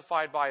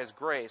justified by His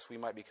grace, we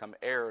might become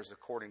heirs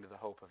according to the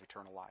hope of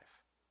eternal life.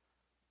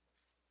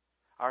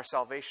 Our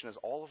salvation is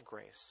all of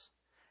grace,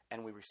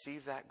 and we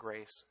receive that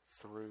grace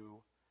through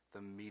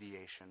the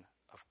mediation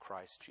of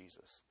Christ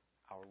Jesus,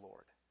 our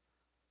Lord.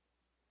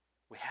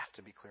 We have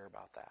to be clear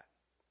about that.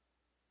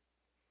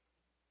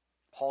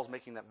 Paul's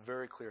making that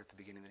very clear at the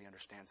beginning, that he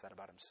understands that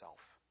about himself.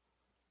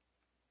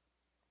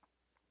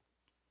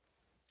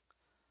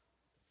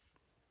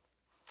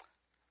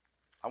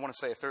 I want to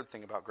say a third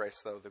thing about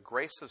grace, though. The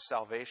grace of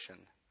salvation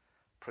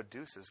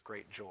produces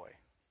great joy.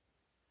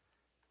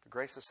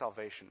 grace of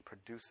salvation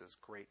produces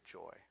great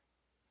joy.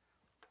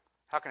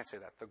 How can I say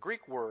that? The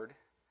Greek word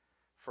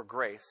for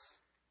grace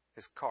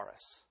is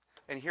charis.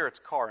 And here it's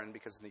charin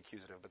because it's an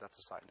accusative, but that's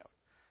a side note.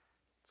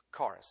 It's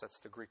charis, that's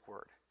the Greek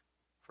word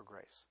for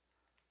grace.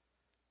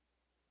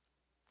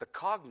 The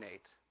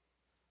cognate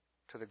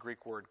to the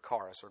Greek word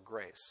charis or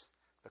grace,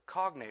 the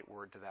cognate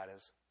word to that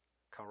is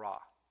chara.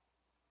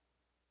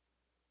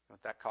 You know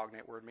what that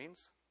cognate word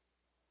means?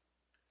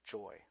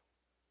 Joy.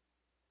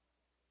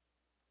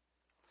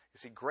 You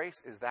see,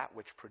 grace is that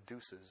which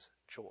produces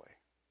joy.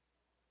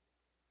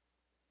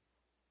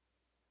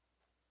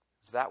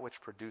 It's that which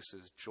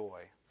produces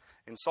joy.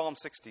 In Psalm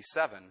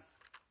 67,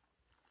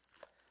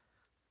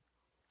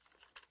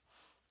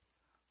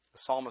 the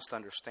psalmist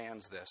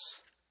understands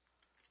this.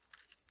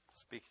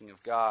 Speaking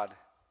of God,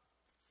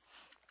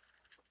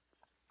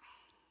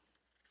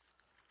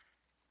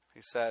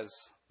 he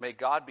says, "May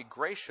God be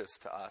gracious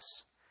to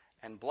us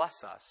and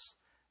bless us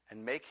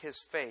and make his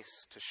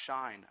face to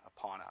shine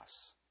upon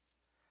us,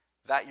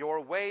 that your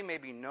way may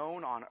be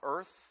known on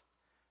earth,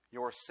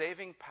 your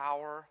saving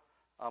power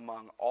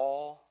among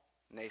all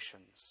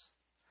nations.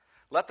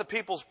 Let the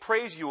peoples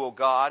praise you, O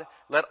God.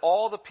 Let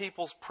all the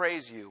peoples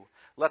praise you.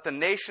 Let the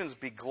nations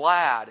be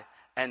glad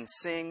and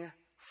sing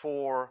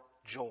for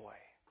joy."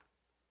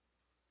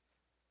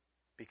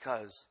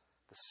 Because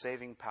the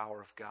saving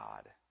power of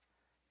God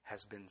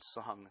has been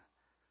sung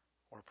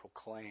or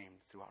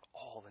proclaimed throughout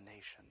all the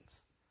nations.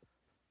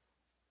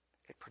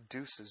 It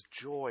produces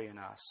joy in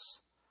us.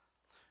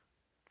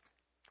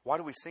 Why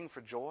do we sing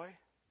for joy?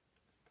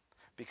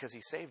 Because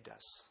he saved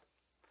us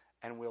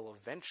and will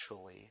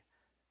eventually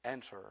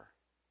enter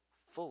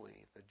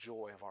fully the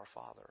joy of our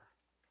Father.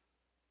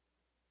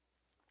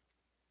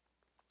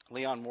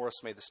 Leon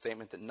Morris made the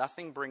statement that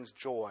nothing brings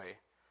joy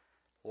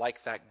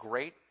like that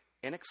great,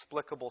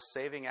 inexplicable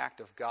saving act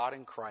of God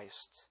in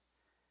Christ,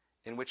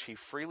 in which he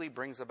freely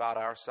brings about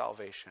our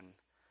salvation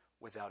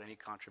without any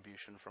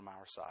contribution from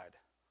our side.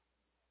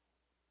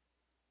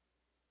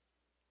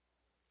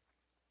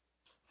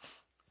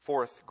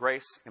 Fourth,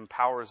 grace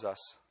empowers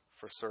us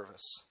for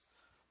service.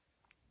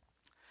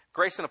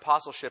 Grace and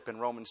apostleship in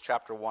Romans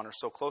chapter 1 are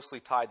so closely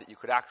tied that you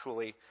could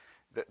actually,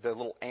 the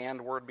little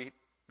 "and" word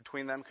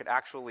between them could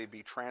actually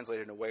be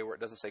translated in a way where it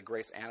doesn't say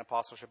grace and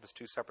apostleship as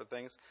two separate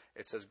things.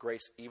 It says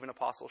grace even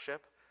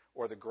apostleship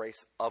or the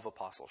grace of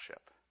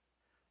apostleship.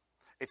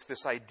 It's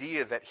this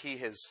idea that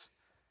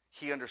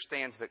he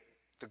understands that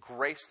the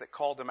grace that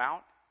called him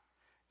out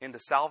into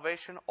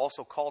salvation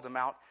also called him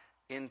out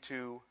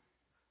into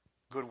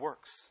good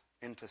works,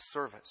 into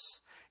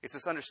service. It's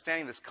this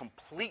understanding, this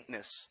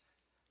completeness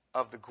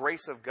of the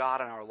grace of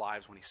God in our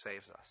lives when he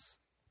saves us.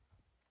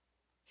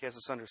 He has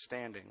this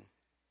understanding.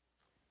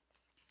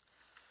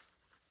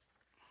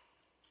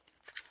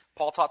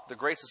 Paul taught that the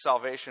grace of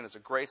salvation is a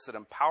grace that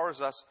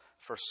empowers us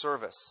for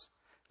service,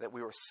 that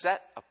we were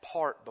set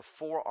apart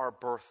before our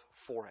birth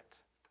for it.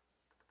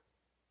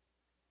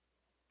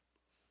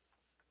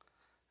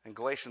 In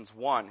Galatians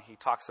 1, he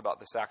talks about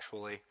this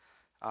actually,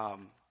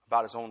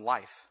 about his own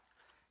life.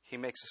 He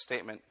makes a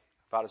statement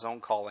about his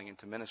own calling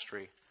into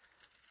ministry.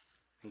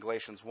 In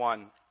Galatians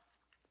 1,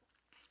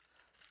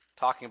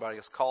 talking about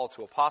his call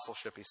to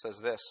apostleship, he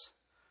says this: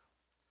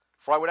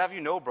 "For I would have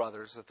you know,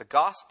 brothers, that the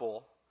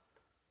gospel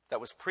that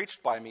was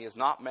preached by me is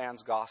not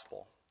man's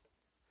gospel.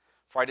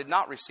 For I did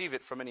not receive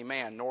it from any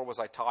man, nor was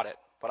I taught it,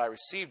 but I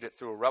received it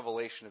through a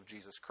revelation of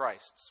Jesus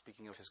Christ,"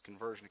 speaking of his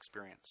conversion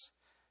experience.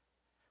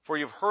 "For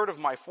you have heard of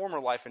my former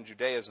life in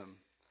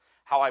Judaism,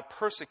 how I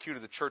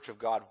persecuted the church of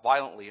God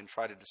violently and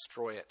tried to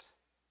destroy it.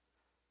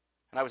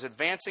 And I was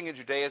advancing in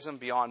Judaism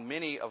beyond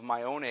many of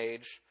my own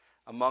age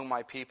among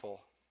my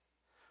people.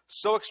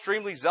 So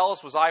extremely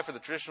zealous was I for the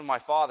tradition of my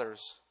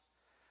fathers.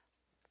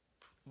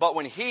 But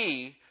when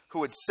he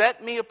who had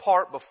set me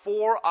apart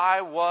before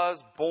I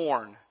was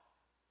born,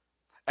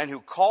 and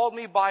who called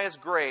me by his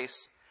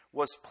grace,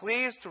 was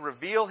pleased to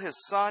reveal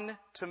his Son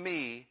to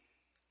me,"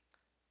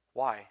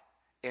 why?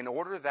 "In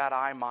order that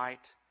I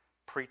might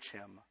preach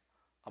him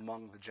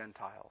among the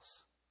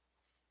Gentiles.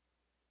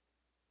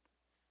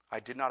 I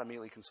did not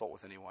immediately consult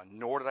with anyone,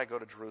 nor did I go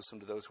to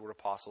Jerusalem to those who were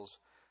apostles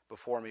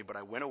before me, but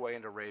I went away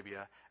into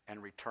Arabia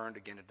and returned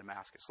again to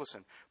Damascus."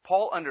 Listen,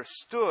 Paul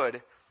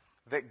understood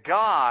that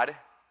God,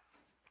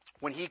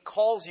 when he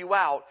calls you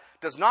out,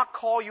 does not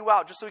call you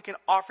out just so he can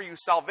offer you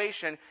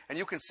salvation and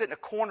you can sit in a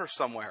corner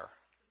somewhere.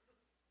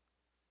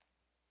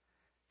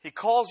 He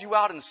calls you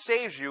out and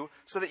saves you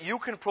so that you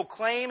can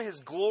proclaim his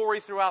glory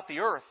throughout the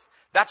earth.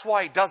 That's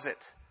why he does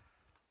it.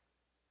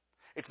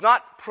 It's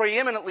not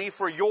preeminently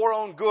for your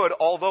own good,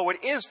 although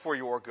it is for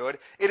your good.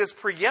 It is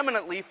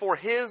preeminently for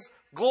his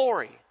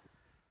glory.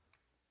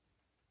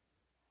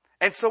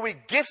 And so he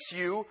gifts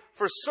you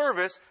for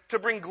service to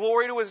bring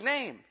glory to his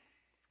name.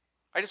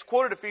 I just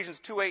quoted Ephesians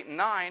 2, 8, and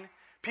 9.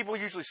 People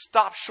usually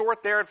stop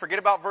short there and forget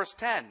about verse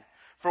 10.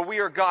 "For we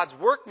are God's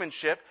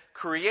workmanship,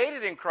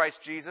 created in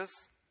Christ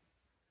Jesus,"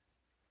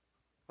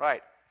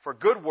 right, "for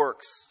good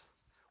works,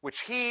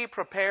 which he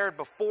prepared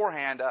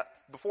beforehand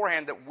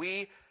that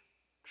we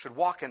should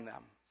walk in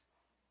them."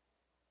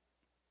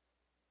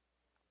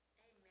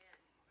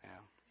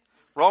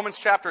 Romans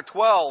chapter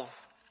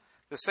 12,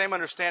 the same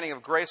understanding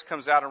of grace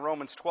comes out in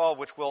Romans 12,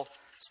 which we'll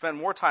spend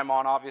more time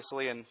on,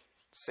 obviously, in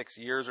 6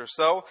 years or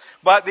so.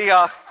 But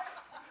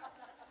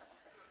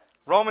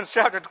Romans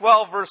chapter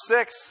 12, verse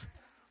 6,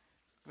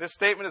 this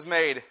statement is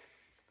made.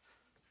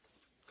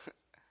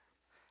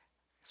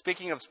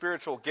 Speaking of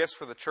spiritual gifts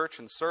for the church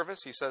and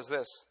service, he says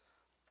this: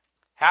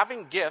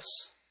 having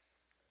gifts,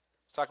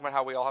 he's talking about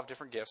how we all have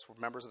different gifts, we're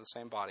members of the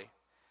same body,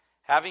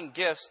 having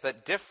gifts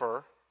that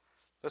differ,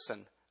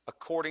 listen,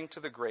 according to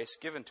the grace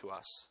given to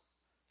us,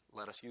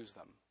 let us use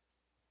them.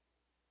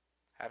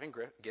 Having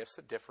gifts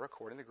that differ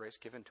according to the grace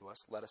given to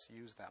us, let us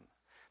use them.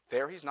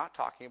 There he's not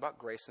talking about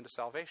grace into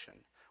salvation.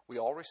 We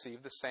all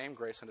receive the same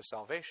grace into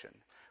salvation.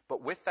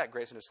 But with that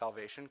grace into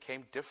salvation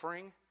came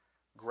differing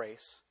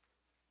grace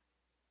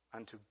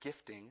unto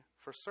gifting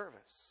for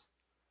service.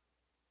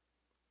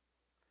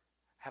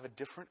 Have a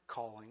different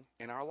calling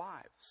in our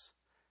lives.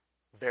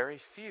 Very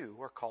few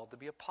are called to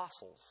be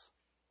apostles.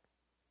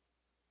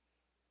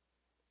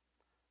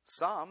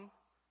 Some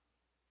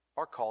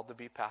are called to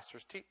be pastor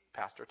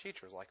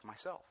teachers like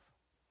myself.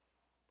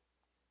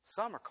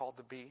 Some are called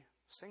to be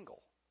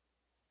single.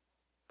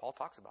 Paul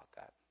talks about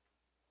that.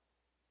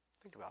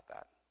 Think about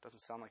that. Doesn't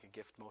sound like a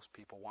gift most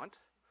people want.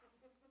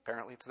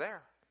 Apparently it's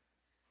there.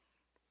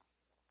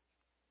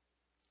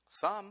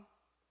 Some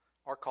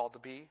are called to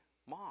be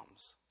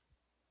moms.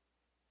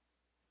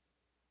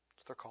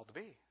 That's what they're called to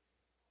be.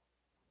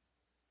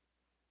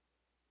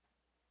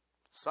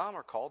 Some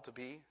are called to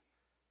be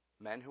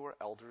men who are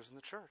elders in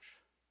the church.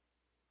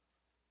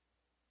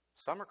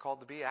 Some are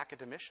called to be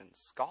academicians,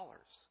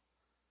 scholars,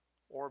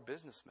 or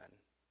businessmen.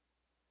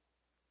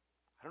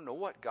 I don't know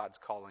what God's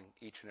calling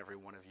each and every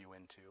one of you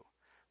into,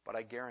 but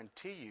I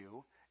guarantee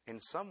you, in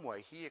some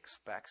way, He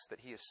expects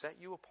that He has set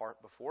you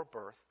apart before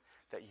birth,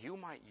 that you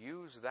might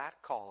use that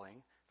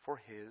calling for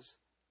His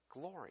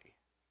glory.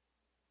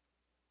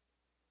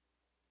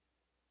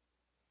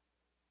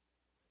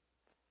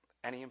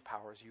 And He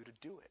empowers you to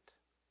do it.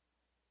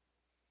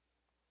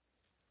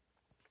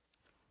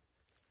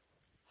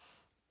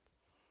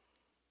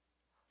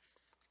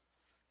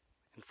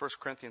 In 1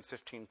 Corinthians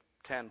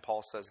 15:10,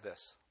 Paul says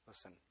this.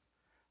 Listen.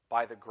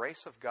 By the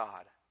grace of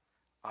God,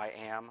 I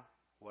am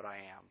what I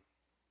am.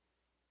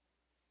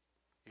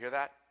 You hear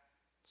that?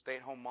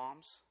 Stay-at-home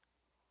moms?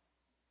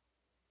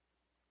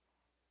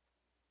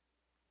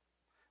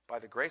 By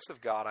the grace of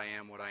God, I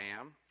am what I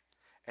am,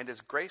 and His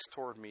grace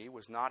toward me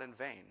was not in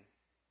vain.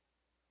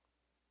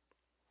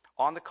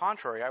 On the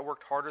contrary, I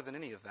worked harder than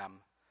any of them,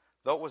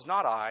 though it was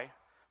not I,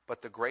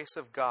 but the grace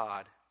of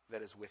God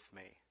that is with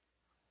me.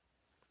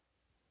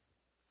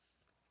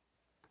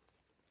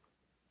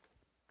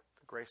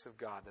 The grace of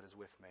God that is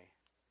with me.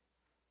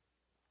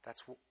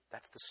 That's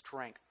the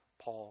strength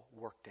Paul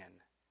worked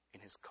in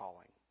his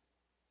calling,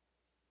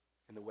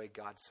 in the way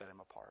God set him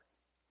apart.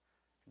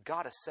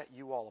 God has set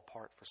you all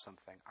apart for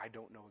something. I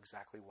don't know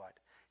exactly what.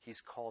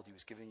 He's called you.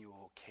 He's given you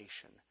a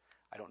vocation.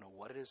 I don't know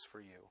what it is for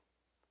you.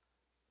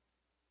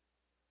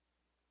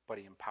 But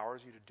He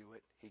empowers you to do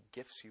it. He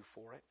gifts you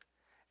for it.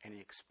 And He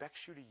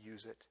expects you to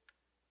use it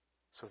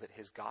so that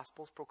His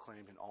gospel is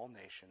proclaimed in all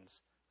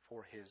nations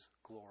for His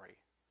glory.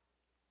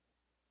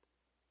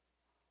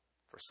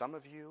 For some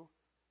of you,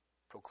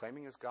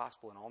 proclaiming His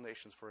gospel in all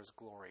nations for His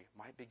glory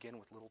might begin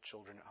with little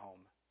children at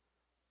home.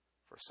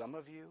 For some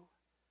of you,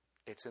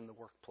 it's in the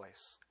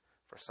workplace.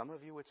 For some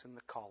of you, it's in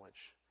the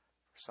college.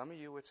 For some of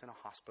you, it's in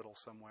a hospital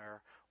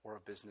somewhere or a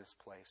business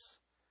place.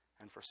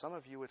 And for some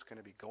of you, it's going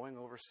to be going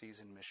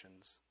overseas in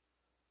missions.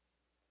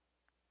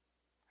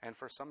 And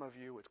for some of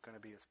you, it's going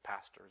to be as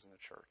pastors in the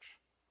church.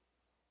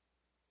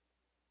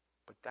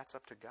 But that's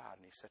up to God,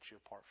 and He sets you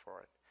apart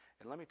for it.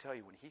 And let me tell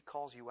you, when He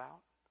calls you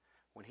out,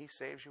 when He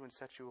saves you and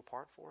sets you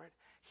apart for it,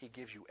 He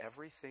gives you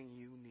everything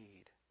you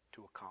need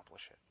to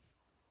accomplish it.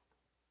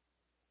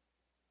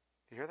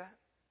 You hear that?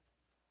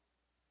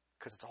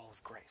 Because it's all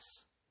of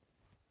grace.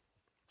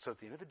 So at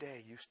the end of the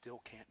day, you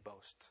still can't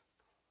boast.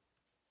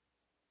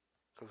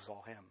 Because it's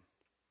all Him.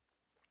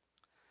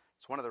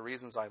 It's one of the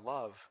reasons I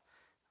love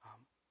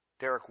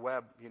Derek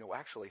Webb,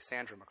 actually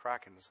Sandra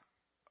McCracken's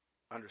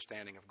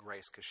understanding of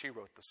grace, because she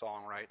wrote the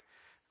song, right,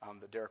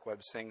 that Derek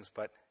Webb sings.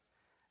 But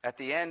at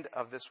the end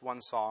of this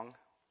one song,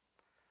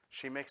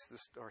 she makes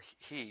this, or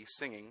he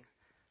singing,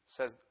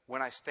 says,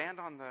 "When I stand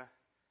on the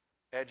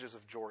edges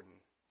of Jordan,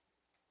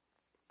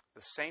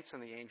 the saints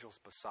and the angels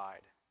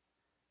beside,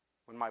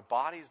 when my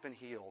body's been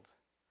healed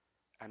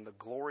and the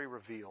glory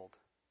revealed,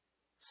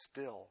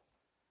 still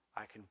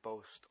I can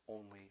boast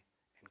only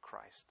in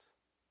Christ."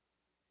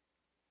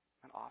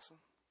 Isn't that awesome?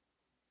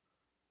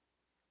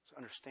 So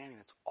understanding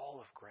it's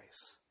all of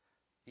grace,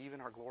 even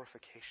our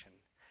glorification,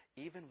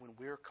 even when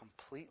we're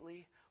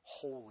completely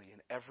holy in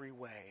every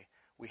way,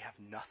 we have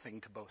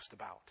nothing to boast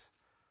about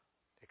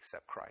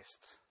except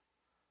Christ.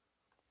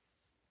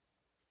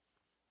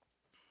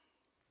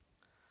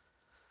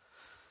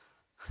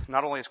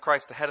 Not only is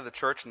Christ the head of the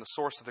church and the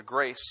source of the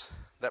grace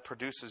that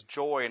produces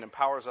joy and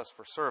empowers us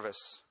for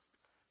service,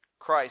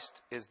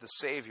 Christ is the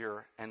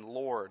Savior and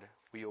Lord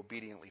we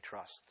obediently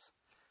trust.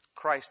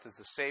 Christ as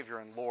the Savior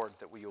and Lord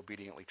that we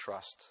obediently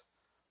trust.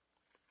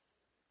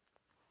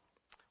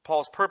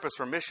 Paul's purpose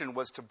or mission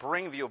was to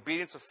bring the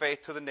obedience of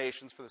faith to the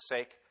nations for the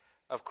sake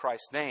of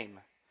Christ's name.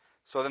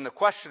 So then the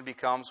question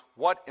becomes,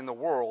 what in the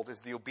world is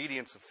the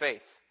obedience of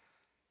faith?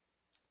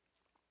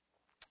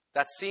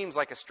 That seems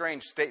like a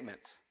strange statement.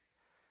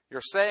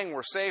 You're saying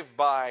we're saved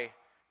by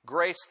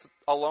grace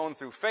alone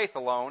through faith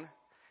alone,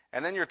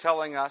 and then you're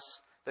telling us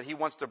that he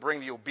wants to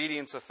bring the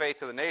obedience of faith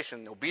to the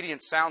nation.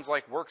 Obedience sounds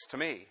like works to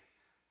me.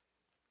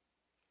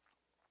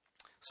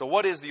 So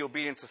what is the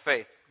obedience of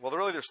faith? Well,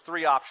 really there's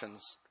three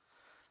options.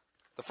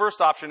 The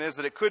first option is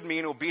that it could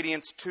mean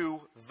obedience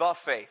to the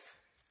faith.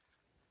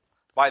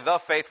 By the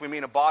faith, we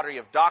mean a body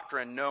of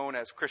doctrine known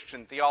as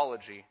Christian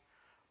theology.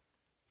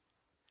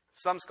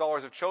 Some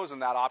scholars have chosen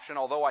that option,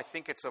 although I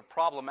think it's a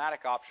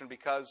problematic option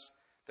because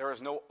there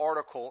is no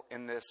article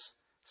in this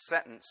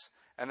sentence,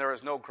 and there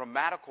is no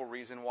grammatical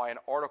reason why an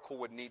article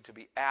would need to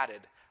be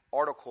added.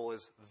 Article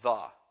is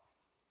the,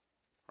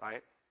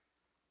 right?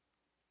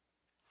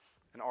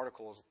 An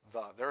article is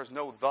the. There is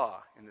no the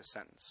in this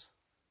sentence.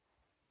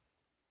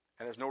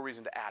 And there's no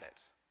reason to add it.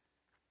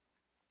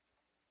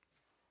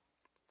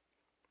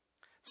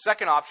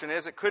 Second option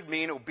is it could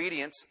mean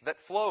obedience that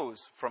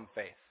flows from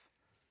faith.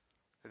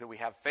 That we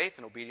have faith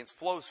and obedience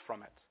flows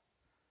from it.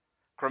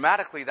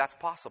 Grammatically, that's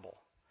possible.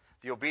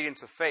 The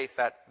obedience of faith,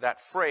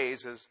 that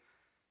phrase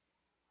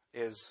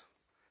is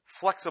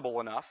flexible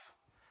enough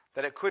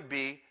that it could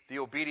be the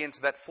obedience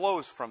that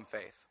flows from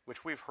faith,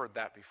 which we've heard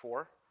that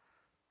before.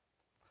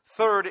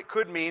 Third, it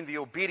could mean the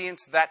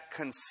obedience that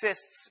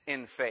consists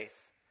in faith.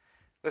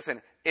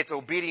 Listen, it's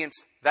obedience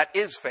that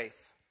is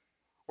faith,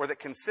 or that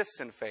consists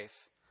in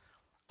faith.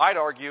 I would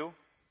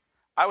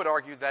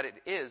argue that it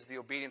is the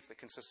obedience that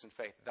consists in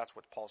faith. That's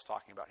what Paul's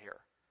talking about here.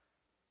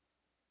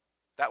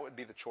 That would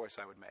be the choice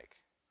I would make.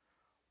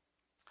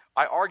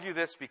 I argue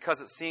this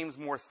because it seems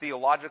more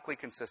theologically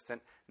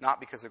consistent, not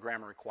because the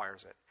grammar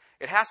requires it.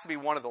 It has to be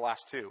one of the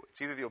last two.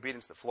 It's either the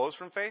obedience that flows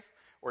from faith,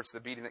 or it's the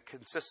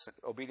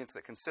obedience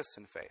that consists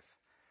in faith.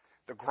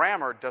 The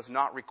grammar does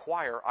not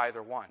require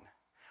either one.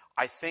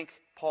 I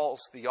think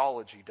Paul's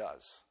theology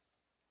does.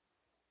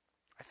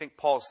 I think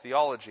Paul's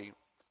theology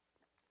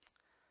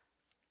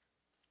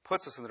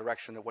puts us in the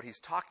direction that what he's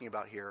talking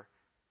about here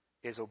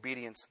is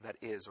obedience that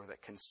is or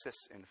that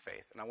consists in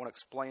faith. And I want to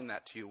explain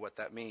that to you, what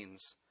that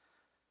means.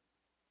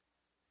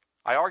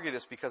 I argue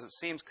this because it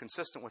seems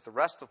consistent with the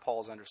rest of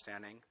Paul's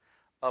understanding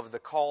of the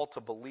call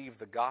to believe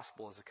the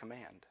gospel as a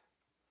command.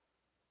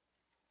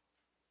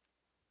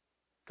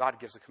 God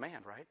gives a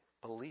command, right?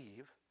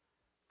 Believe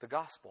the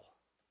gospel.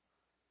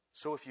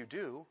 So if you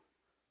do,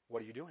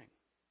 what are you doing?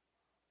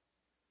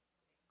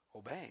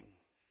 Obeying.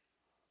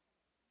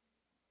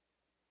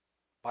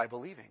 By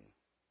believing.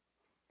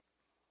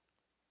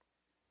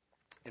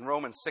 In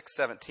Romans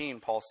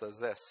 6:17, Paul says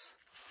this.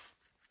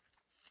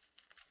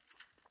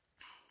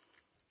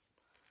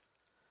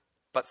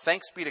 But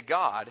thanks be to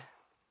God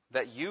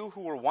that you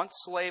who were once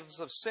slaves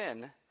of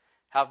sin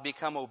have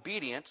become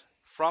obedient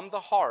from the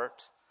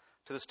heart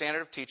to the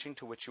standard of teaching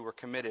to which you were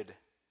committed.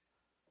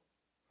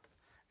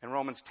 In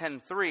Romans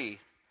 10:3,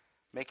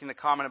 making the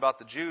comment about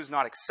the Jews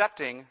not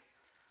accepting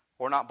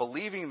or not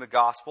believing the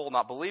gospel,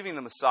 not believing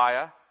the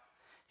Messiah,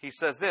 he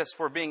says this,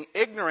 for being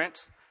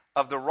ignorant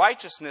of the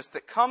righteousness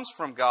that comes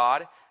from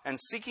God and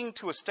seeking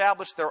to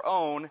establish their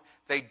own,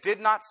 they did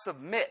not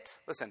submit.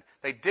 Listen,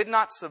 they did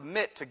not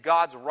submit to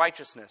God's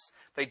righteousness.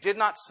 They did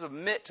not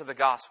submit to the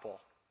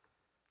gospel.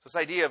 It's this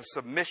idea of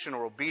submission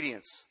or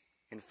obedience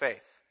in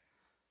faith.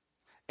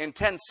 In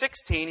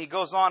 10:16, he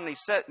goes on and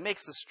he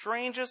makes the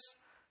strangest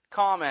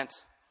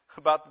comment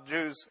about the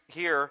Jews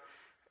here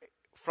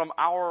from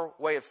our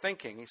way of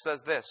thinking. He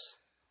says this,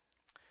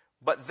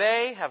 but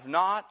they have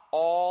not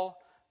all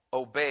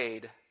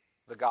obeyed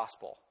the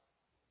gospel.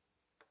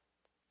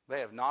 They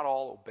have not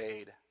all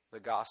obeyed the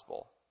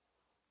gospel.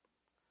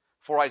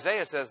 For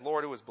Isaiah says,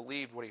 Lord, who has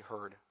believed what he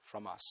heard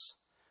from us.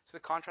 See the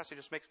contrast he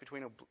just makes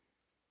between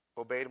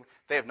obeyed?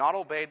 They have not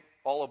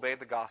all obeyed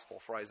the gospel.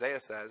 For Isaiah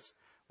says,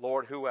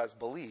 Lord, who has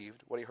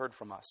believed what he heard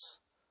from us.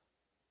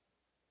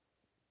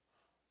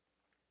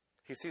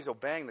 He sees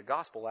obeying the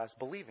gospel as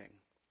believing.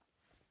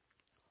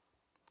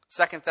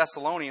 2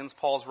 Thessalonians,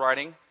 Paul's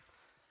writing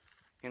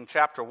in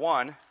chapter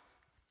 1,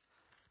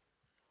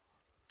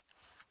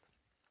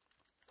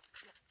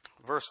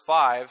 verse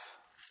 5.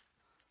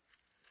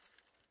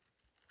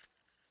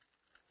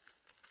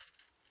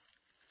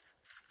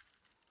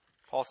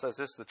 Paul says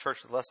this to the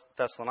church of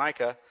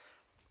Thessalonica,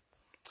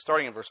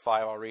 starting in verse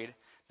 5, I'll read.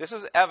 This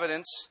is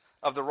evidence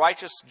of the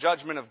righteous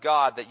judgment of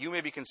God, that you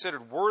may be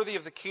considered worthy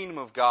of the kingdom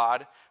of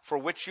God, for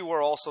which you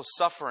are also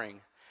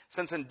suffering.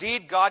 Since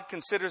indeed God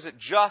considers it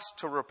just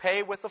to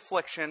repay with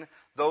affliction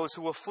those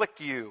who afflict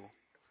you.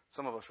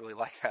 Some of us really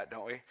like that,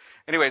 don't we?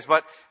 Anyways,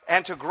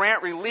 and to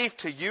grant relief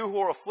to you who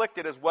are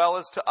afflicted as well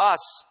as to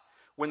us,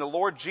 when the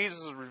Lord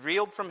Jesus is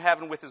revealed from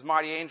heaven with his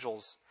mighty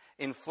angels,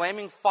 in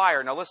flaming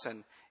fire. Now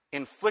listen,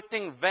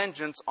 inflicting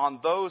vengeance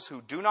on those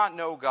who do not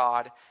know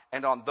God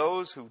and on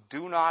those who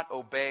do not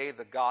obey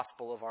the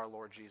gospel of our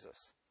Lord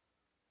Jesus.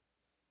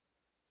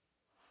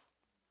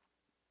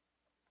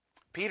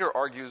 Peter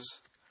argues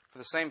for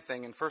the same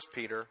thing in 1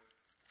 Peter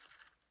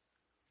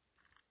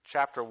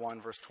chapter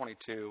 1, verse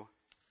 22.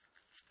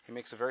 He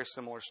makes a very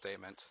similar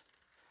statement.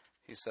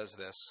 He says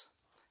this,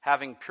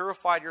 having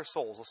purified your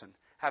souls, listen,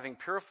 having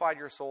purified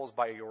your souls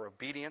by your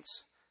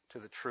obedience to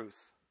the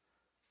truth.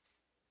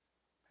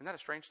 Isn't that a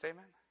strange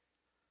statement?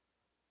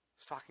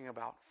 It's talking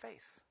about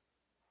faith.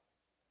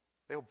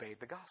 They obeyed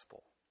the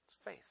gospel. It's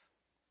faith.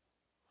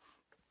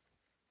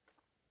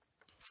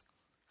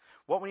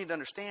 What we need to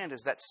understand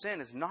is that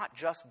sin is not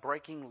just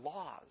breaking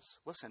laws.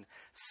 Listen,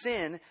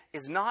 sin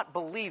is not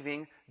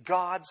believing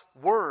God's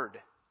word.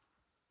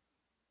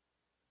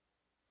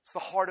 It's the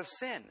heart of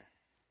sin.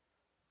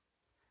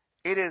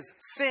 It is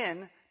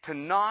sin to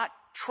not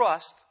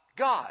trust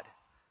God.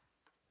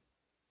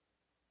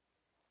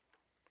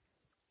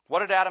 What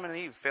did Adam and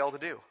Eve fail to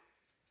do?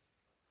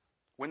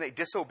 When they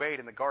disobeyed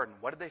in the garden,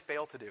 what did they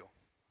fail to do?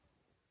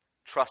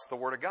 Trust the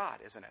word of God,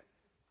 isn't it?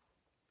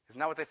 Isn't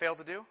that what they failed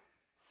to do?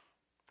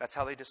 That's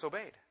how they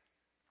disobeyed.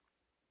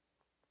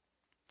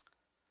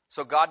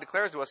 So God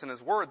declares to us in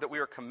His Word that we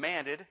are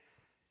commanded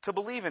to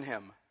believe in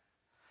Him.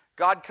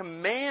 God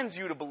commands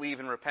you to believe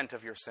and repent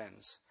of your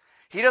sins.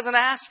 He doesn't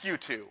ask you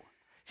to.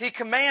 He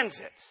commands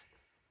it.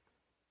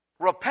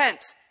 Repent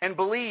and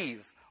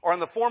believe are in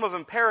the form of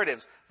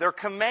imperatives. They're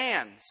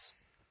commands.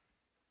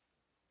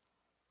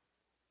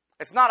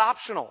 It's not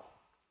optional.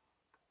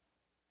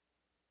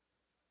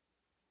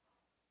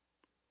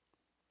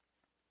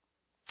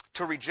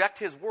 To reject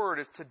His word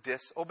is to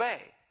disobey.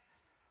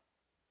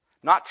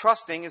 Not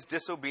trusting is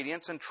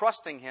disobedience, and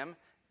trusting Him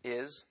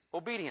is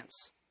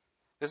obedience.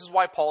 This is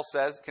why Paul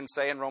can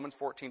say in Romans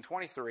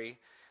 14:23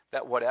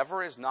 that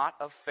whatever is not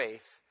of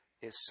faith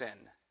is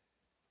sin.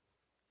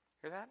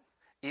 Hear that?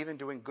 Even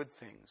doing good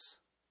things,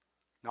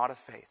 not of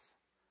faith,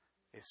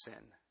 is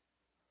sin.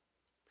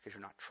 Because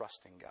you're not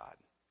trusting God.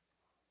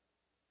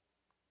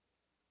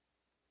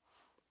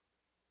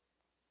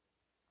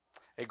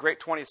 A great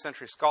 20th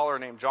century scholar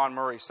named John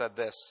Murray said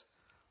this,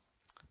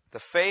 the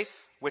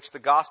faith which the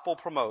gospel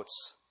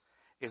promotes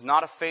is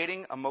not a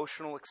fading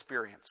emotional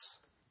experience,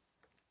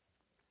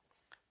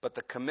 but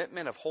the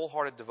commitment of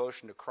wholehearted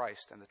devotion to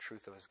Christ and the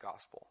truth of His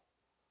gospel.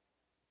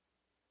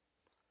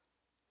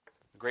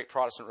 The great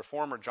Protestant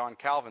reformer John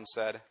Calvin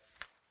said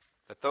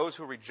that those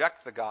who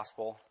reject the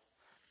gospel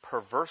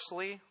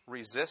perversely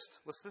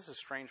resist. Listen, this is a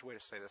strange way to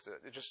say this.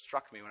 It just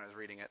struck me when I was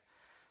reading it.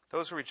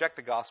 Those who reject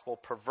the gospel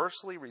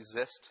perversely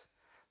resist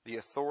the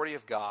authority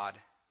of God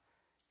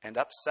and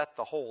upset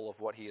the whole of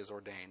what He has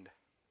ordained.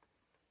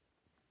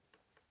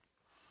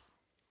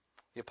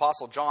 The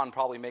Apostle John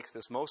probably makes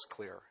this most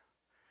clear.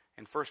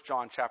 In 1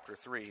 John chapter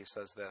 3, he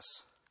says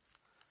this.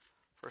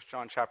 1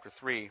 John chapter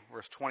 3,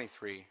 verse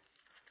 23,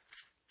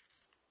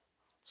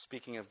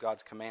 speaking of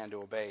God's command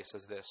to obey,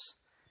 says this,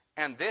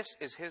 and this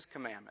is His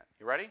commandment.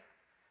 You ready?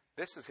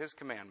 This is His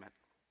commandment,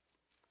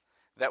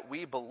 that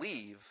we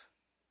believe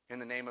in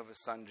the name of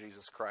His Son,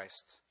 Jesus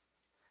Christ,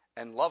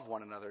 and love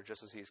one another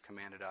just as He has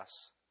commanded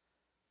us.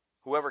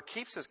 Whoever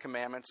keeps His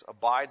commandments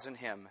abides in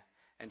Him,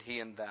 and He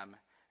in them.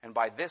 And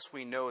by this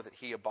we know that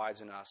He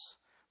abides in us,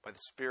 by the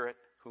Spirit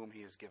whom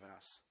He has given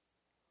us.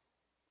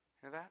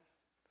 Hear that?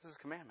 This is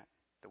His commandment,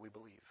 that we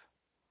believe.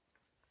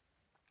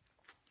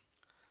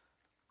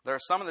 There are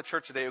some in the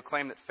church today who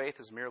claim that faith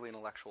is merely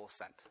intellectual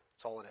assent.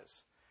 That's all it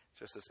is. It's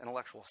just this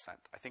intellectual assent.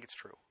 I think it's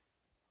true.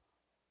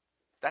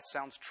 That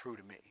sounds true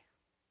to me.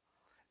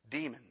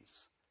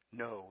 Demons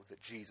know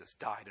that Jesus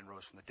died and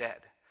rose from the dead,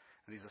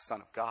 and He's the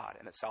Son of God,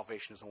 and that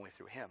salvation is only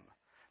through Him.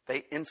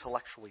 They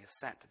intellectually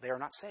assent. They are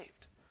not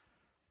saved.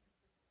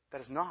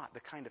 That is not the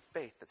kind of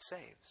faith that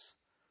saves.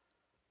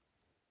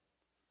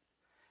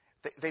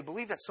 They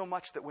believe that so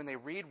much that when they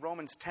read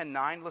Romans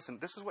 10:9, listen,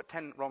 this is what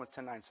Romans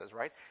 10:9 says,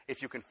 right?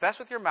 If you confess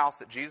with your mouth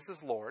that Jesus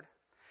is Lord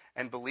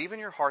and believe in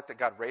your heart that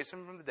God raised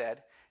Him from the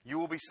dead, you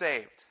will be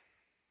saved.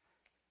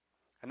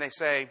 And they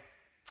say,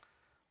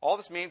 all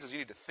this means is you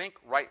need to think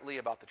rightly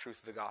about the truth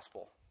of the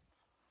gospel.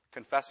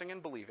 Confessing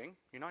and believing,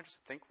 just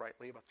think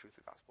rightly about the truth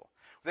of the gospel.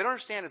 What they don't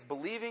understand is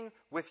believing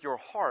with your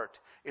heart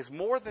is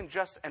more than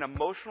just an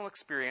emotional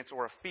experience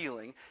or a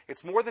feeling.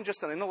 It's more than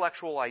just an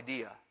intellectual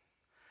idea.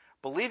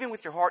 Believing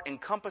with your heart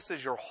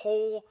encompasses your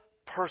whole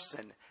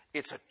person.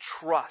 It's a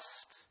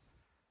trust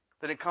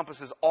that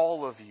encompasses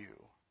all of you.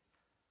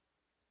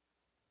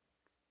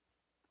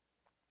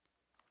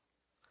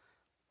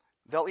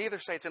 They'll either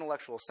say it's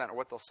intellectual assent, or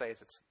what they'll say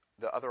is it's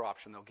the other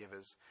option they'll give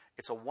is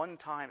it's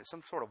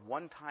some sort of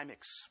one-time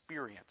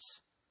experience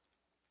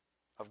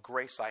of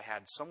grace I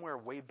had somewhere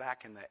way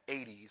back in the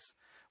 80s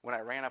when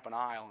I ran up an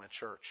aisle in a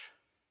church.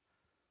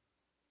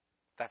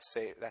 That's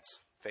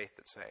faith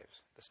that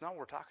saves. That's not what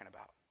we're talking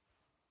about.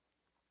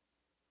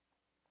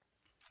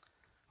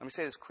 Let me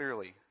say this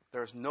clearly.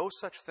 There is no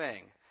such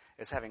thing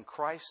as having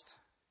Christ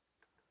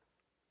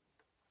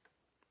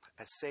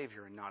as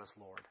Savior and not as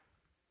Lord.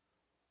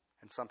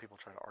 And some people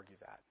try to argue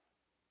that.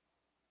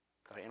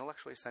 That I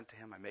intellectually assent to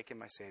Him, I make Him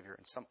my Savior,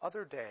 and some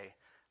other day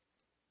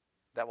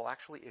that will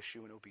actually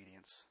issue in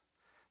obedience.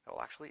 That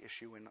will actually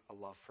issue in a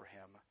love for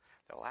Him.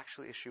 That will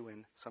actually issue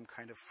in some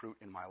kind of fruit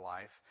in my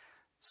life.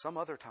 some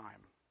other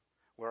time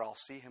where I'll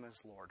see him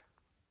as Lord.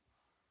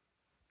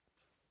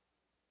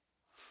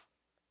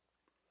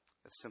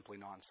 It's simply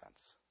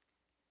nonsense.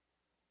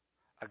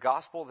 A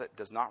gospel that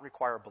does not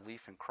require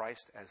belief in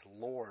Christ as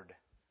Lord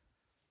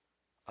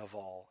of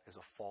all is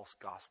a false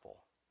gospel,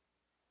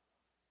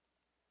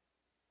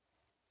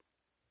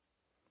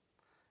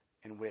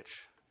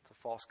 it's a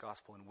false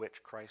gospel in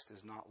which Christ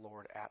is not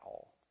Lord at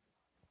all.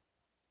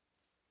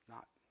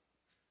 Not.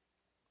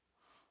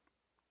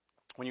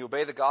 When you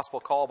obey the gospel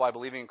call by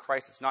believing in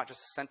Christ, it's not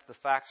just assent to the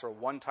facts or a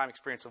one-time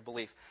experience of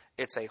belief.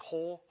 It's a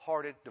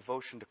wholehearted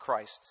devotion to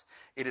Christ.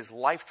 It is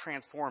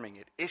life-transforming.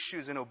 It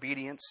issues in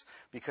obedience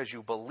because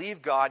you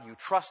believe God, you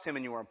trust him,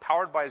 and you are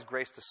empowered by his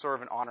grace to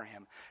serve and honor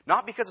him.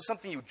 Not because of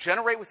something you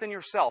generate within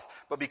yourself,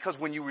 but because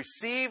when you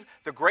receive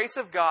the grace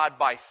of God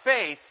by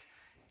faith,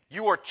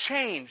 you are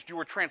changed, you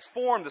are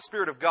transformed. The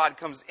Spirit of God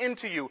comes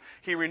into you.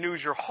 He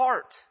renews your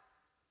heart.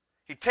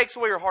 He takes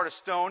away your heart of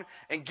stone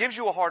and gives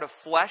you a heart of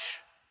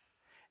flesh.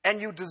 And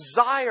you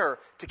desire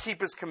to keep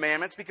his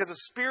commandments because the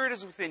Spirit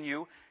is within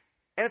you.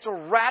 And it's a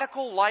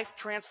radical life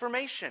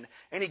transformation.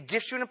 And he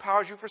gifts you and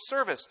empowers you for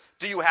service.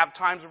 Do you have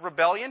times of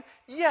rebellion?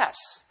 Yes.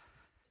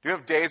 Do you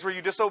have days where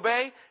you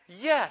disobey?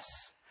 Yes.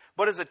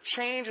 But as a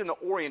change in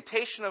the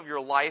orientation of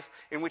your life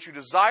in which you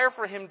desire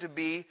for him to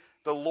be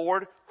the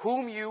Lord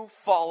whom you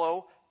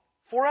follow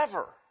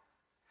forever.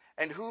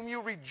 And whom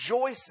you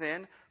rejoice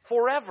in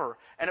forever.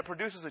 And it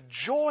produces a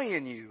joy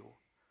in you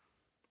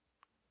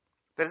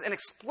that is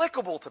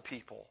inexplicable to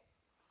people.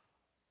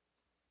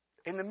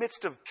 In the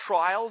midst of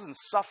trials and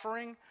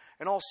suffering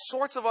and all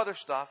sorts of other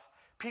stuff,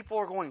 people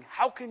are going,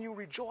 how can you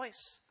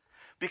rejoice?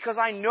 Because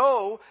I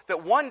know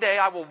that one day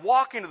I will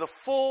walk into the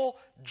full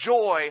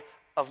joy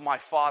of my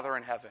Father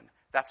in heaven.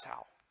 That's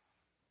how.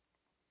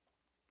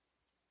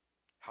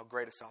 How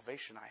great a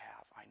salvation I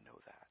have. I know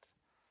that.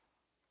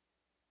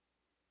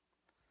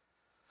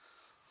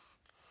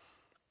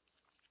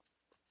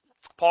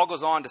 Paul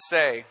goes on to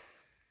say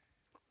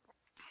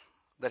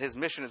that his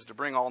mission is to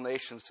bring all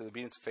nations to the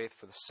obedience of faith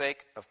for the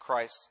sake of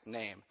Christ's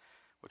name,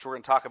 which we're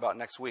going to talk about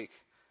next week.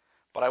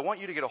 But I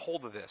want you to get a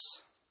hold of this,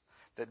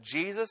 that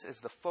Jesus is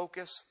the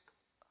focus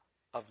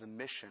of the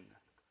mission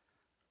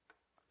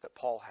that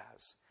Paul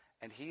has,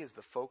 and he is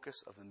the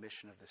focus of the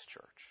mission of this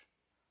church.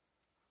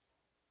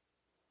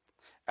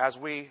 As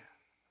we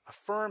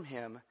affirm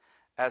him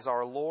as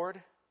our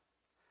Lord,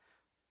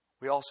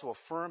 we also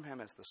affirm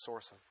him as the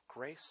source of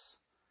grace,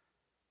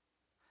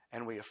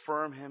 and we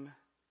affirm him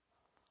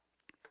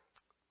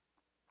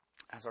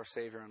as our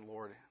Savior and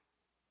Lord,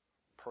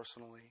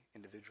 personally,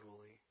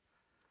 individually,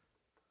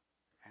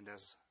 and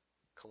as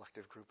a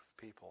collective group of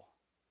people.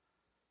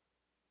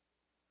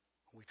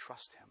 We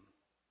trust him.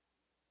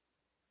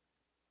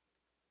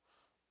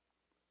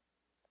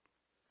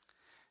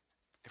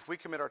 If we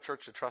commit our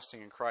church to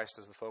trusting in Christ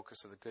as the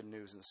focus of the good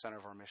news and the center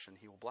of our mission,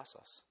 he will bless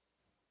us.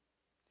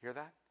 Hear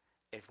that?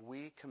 If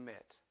we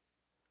commit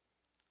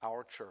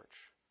our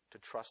church to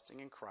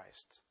trusting in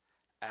Christ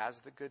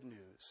as the good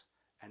news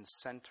and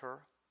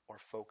center or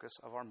focus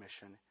of our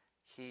mission,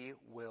 he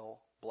will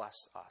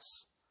bless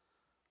us.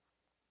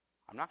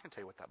 I'm not going to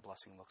tell you what that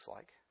blessing looks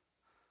like.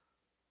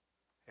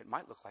 It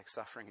might look like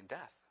suffering and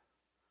death.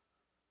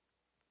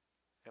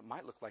 It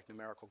might look like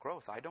numerical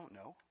growth. I don't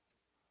know.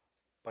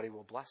 But he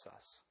will bless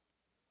us.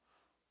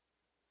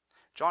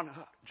 John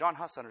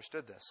Huss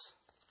understood this.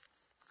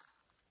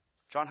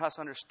 John Huss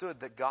understood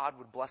that God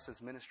would bless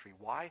his ministry.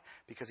 Why?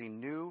 Because he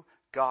knew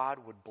God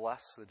would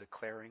bless the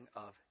declaring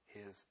of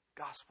his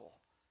gospel.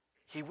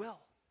 He will.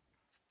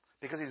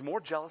 Because he's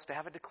more jealous to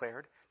have it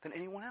declared than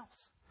anyone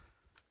else.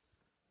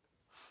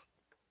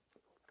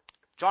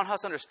 John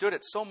Huss understood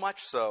it so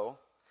much so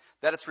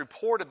that it's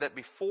reported that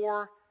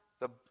before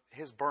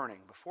his burning,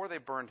 before they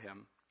burned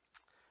him,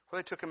 before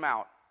they took him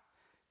out,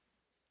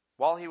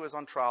 while he was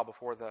on trial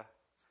before the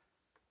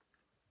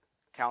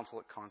council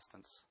at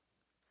Constance,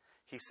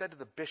 he said to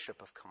the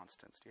bishop of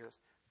Constance, do you hear this?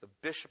 The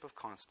bishop of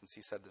Constance,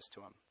 he said this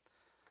to him.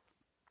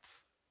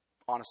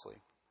 Honestly,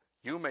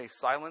 you may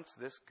silence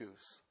this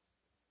goose,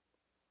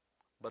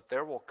 but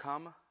there will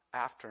come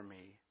after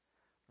me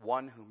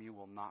one whom you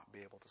will not be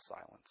able to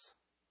silence.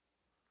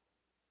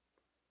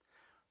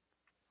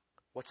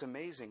 What's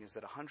amazing is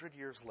that 100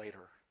 years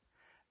later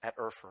at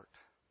Erfurt,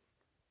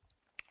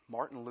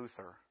 Martin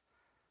Luther,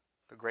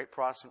 the great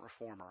Protestant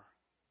reformer,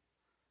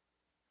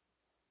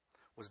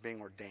 was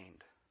being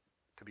ordained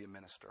to be a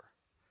minister.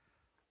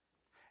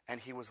 And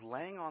he was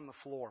laying on the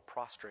floor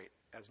prostrate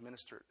as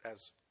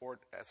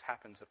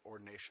happens at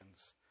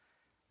ordinations,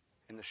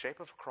 in the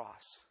shape of a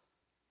cross.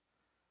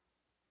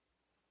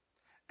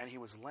 And he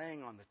was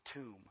laying on the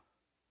tomb,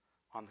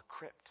 on the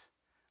crypt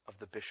of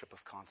the Bishop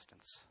of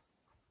Constance.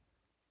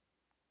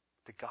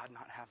 Did God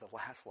not have the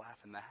last laugh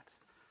in that?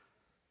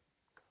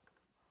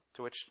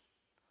 To which,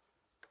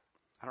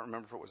 I don't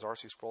remember if it was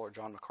R.C. Sproul or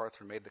John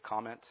MacArthur made the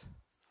comment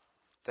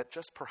that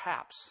just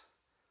perhaps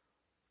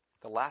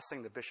the last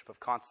thing the Bishop of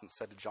Constance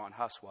said to John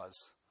Huss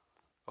was,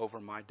 "Over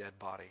my dead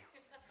body."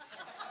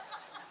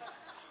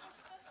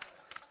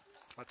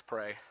 Let's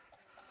pray.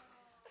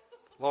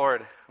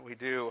 Lord, we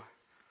do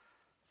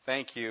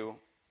thank you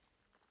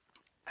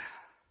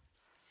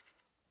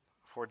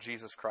for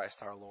Jesus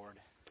Christ our Lord.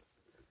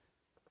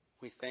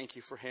 We thank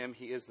you for him.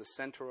 He is the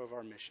center of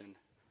our mission.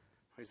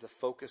 He's the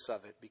focus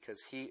of it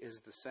because he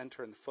is the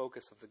center and the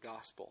focus of the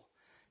gospel.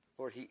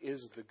 Lord, he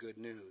is the good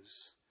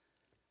news.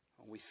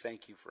 And we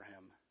thank you for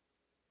him.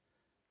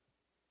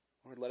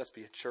 Lord, let us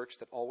be a church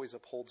that always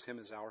upholds him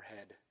as our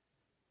head.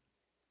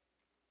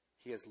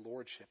 He has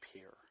lordship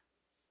here.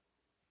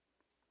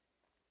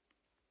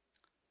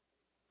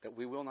 That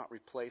we will not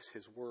replace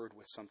his word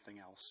with something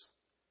else.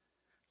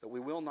 That we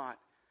will not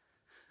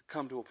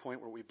come to a point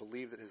where we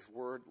believe that his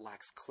word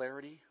lacks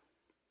clarity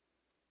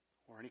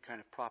or any kind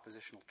of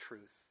propositional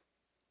truth.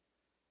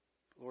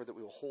 Lord, that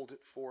we will hold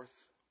it forth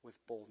with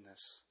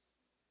boldness,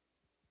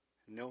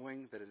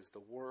 knowing that it is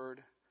the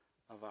word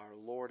of our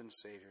Lord and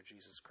Savior,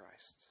 Jesus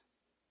Christ.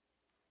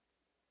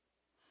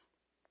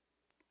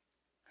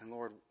 And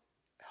Lord,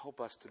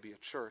 help us to be a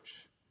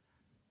church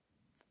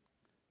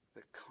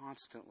that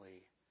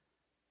constantly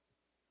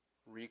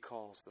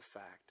recalls the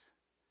fact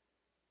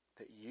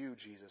that you,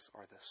 Jesus,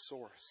 are the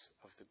source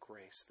of the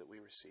grace that we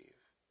receive.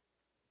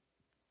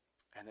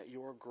 And that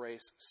your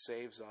grace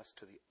saves us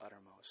to the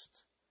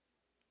uttermost.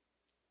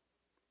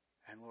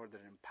 And Lord,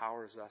 that it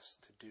empowers us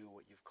to do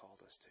what you've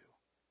called us to.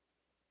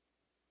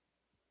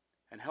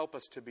 And help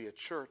us to be a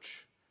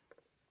church,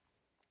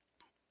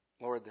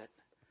 Lord, that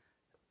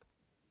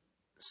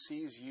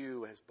sees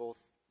you as both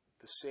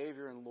the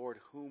Savior and Lord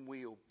whom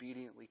we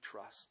obediently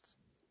trust.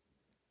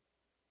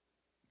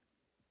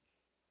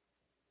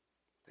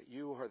 That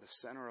you are the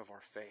center of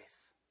our faith.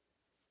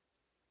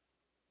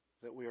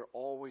 That we are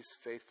always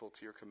faithful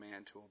to your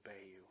command to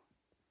obey you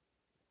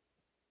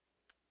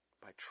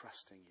by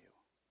trusting you.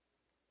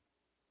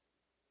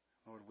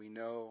 Lord, we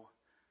know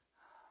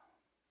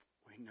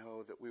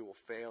that we will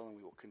fail and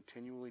we will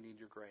continually need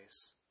your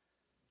grace.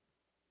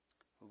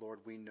 Lord,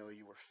 we know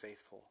you are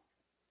faithful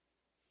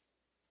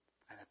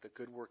and that the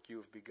good work you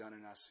have begun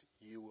in us,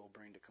 you will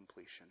bring to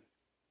completion.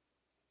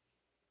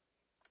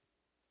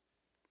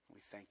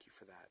 We thank you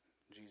for that.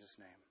 In Jesus'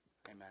 name,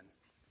 amen.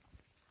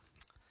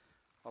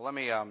 Well, let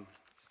me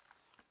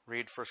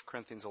read 1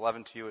 Corinthians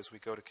 11 to you as we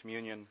go to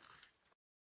communion.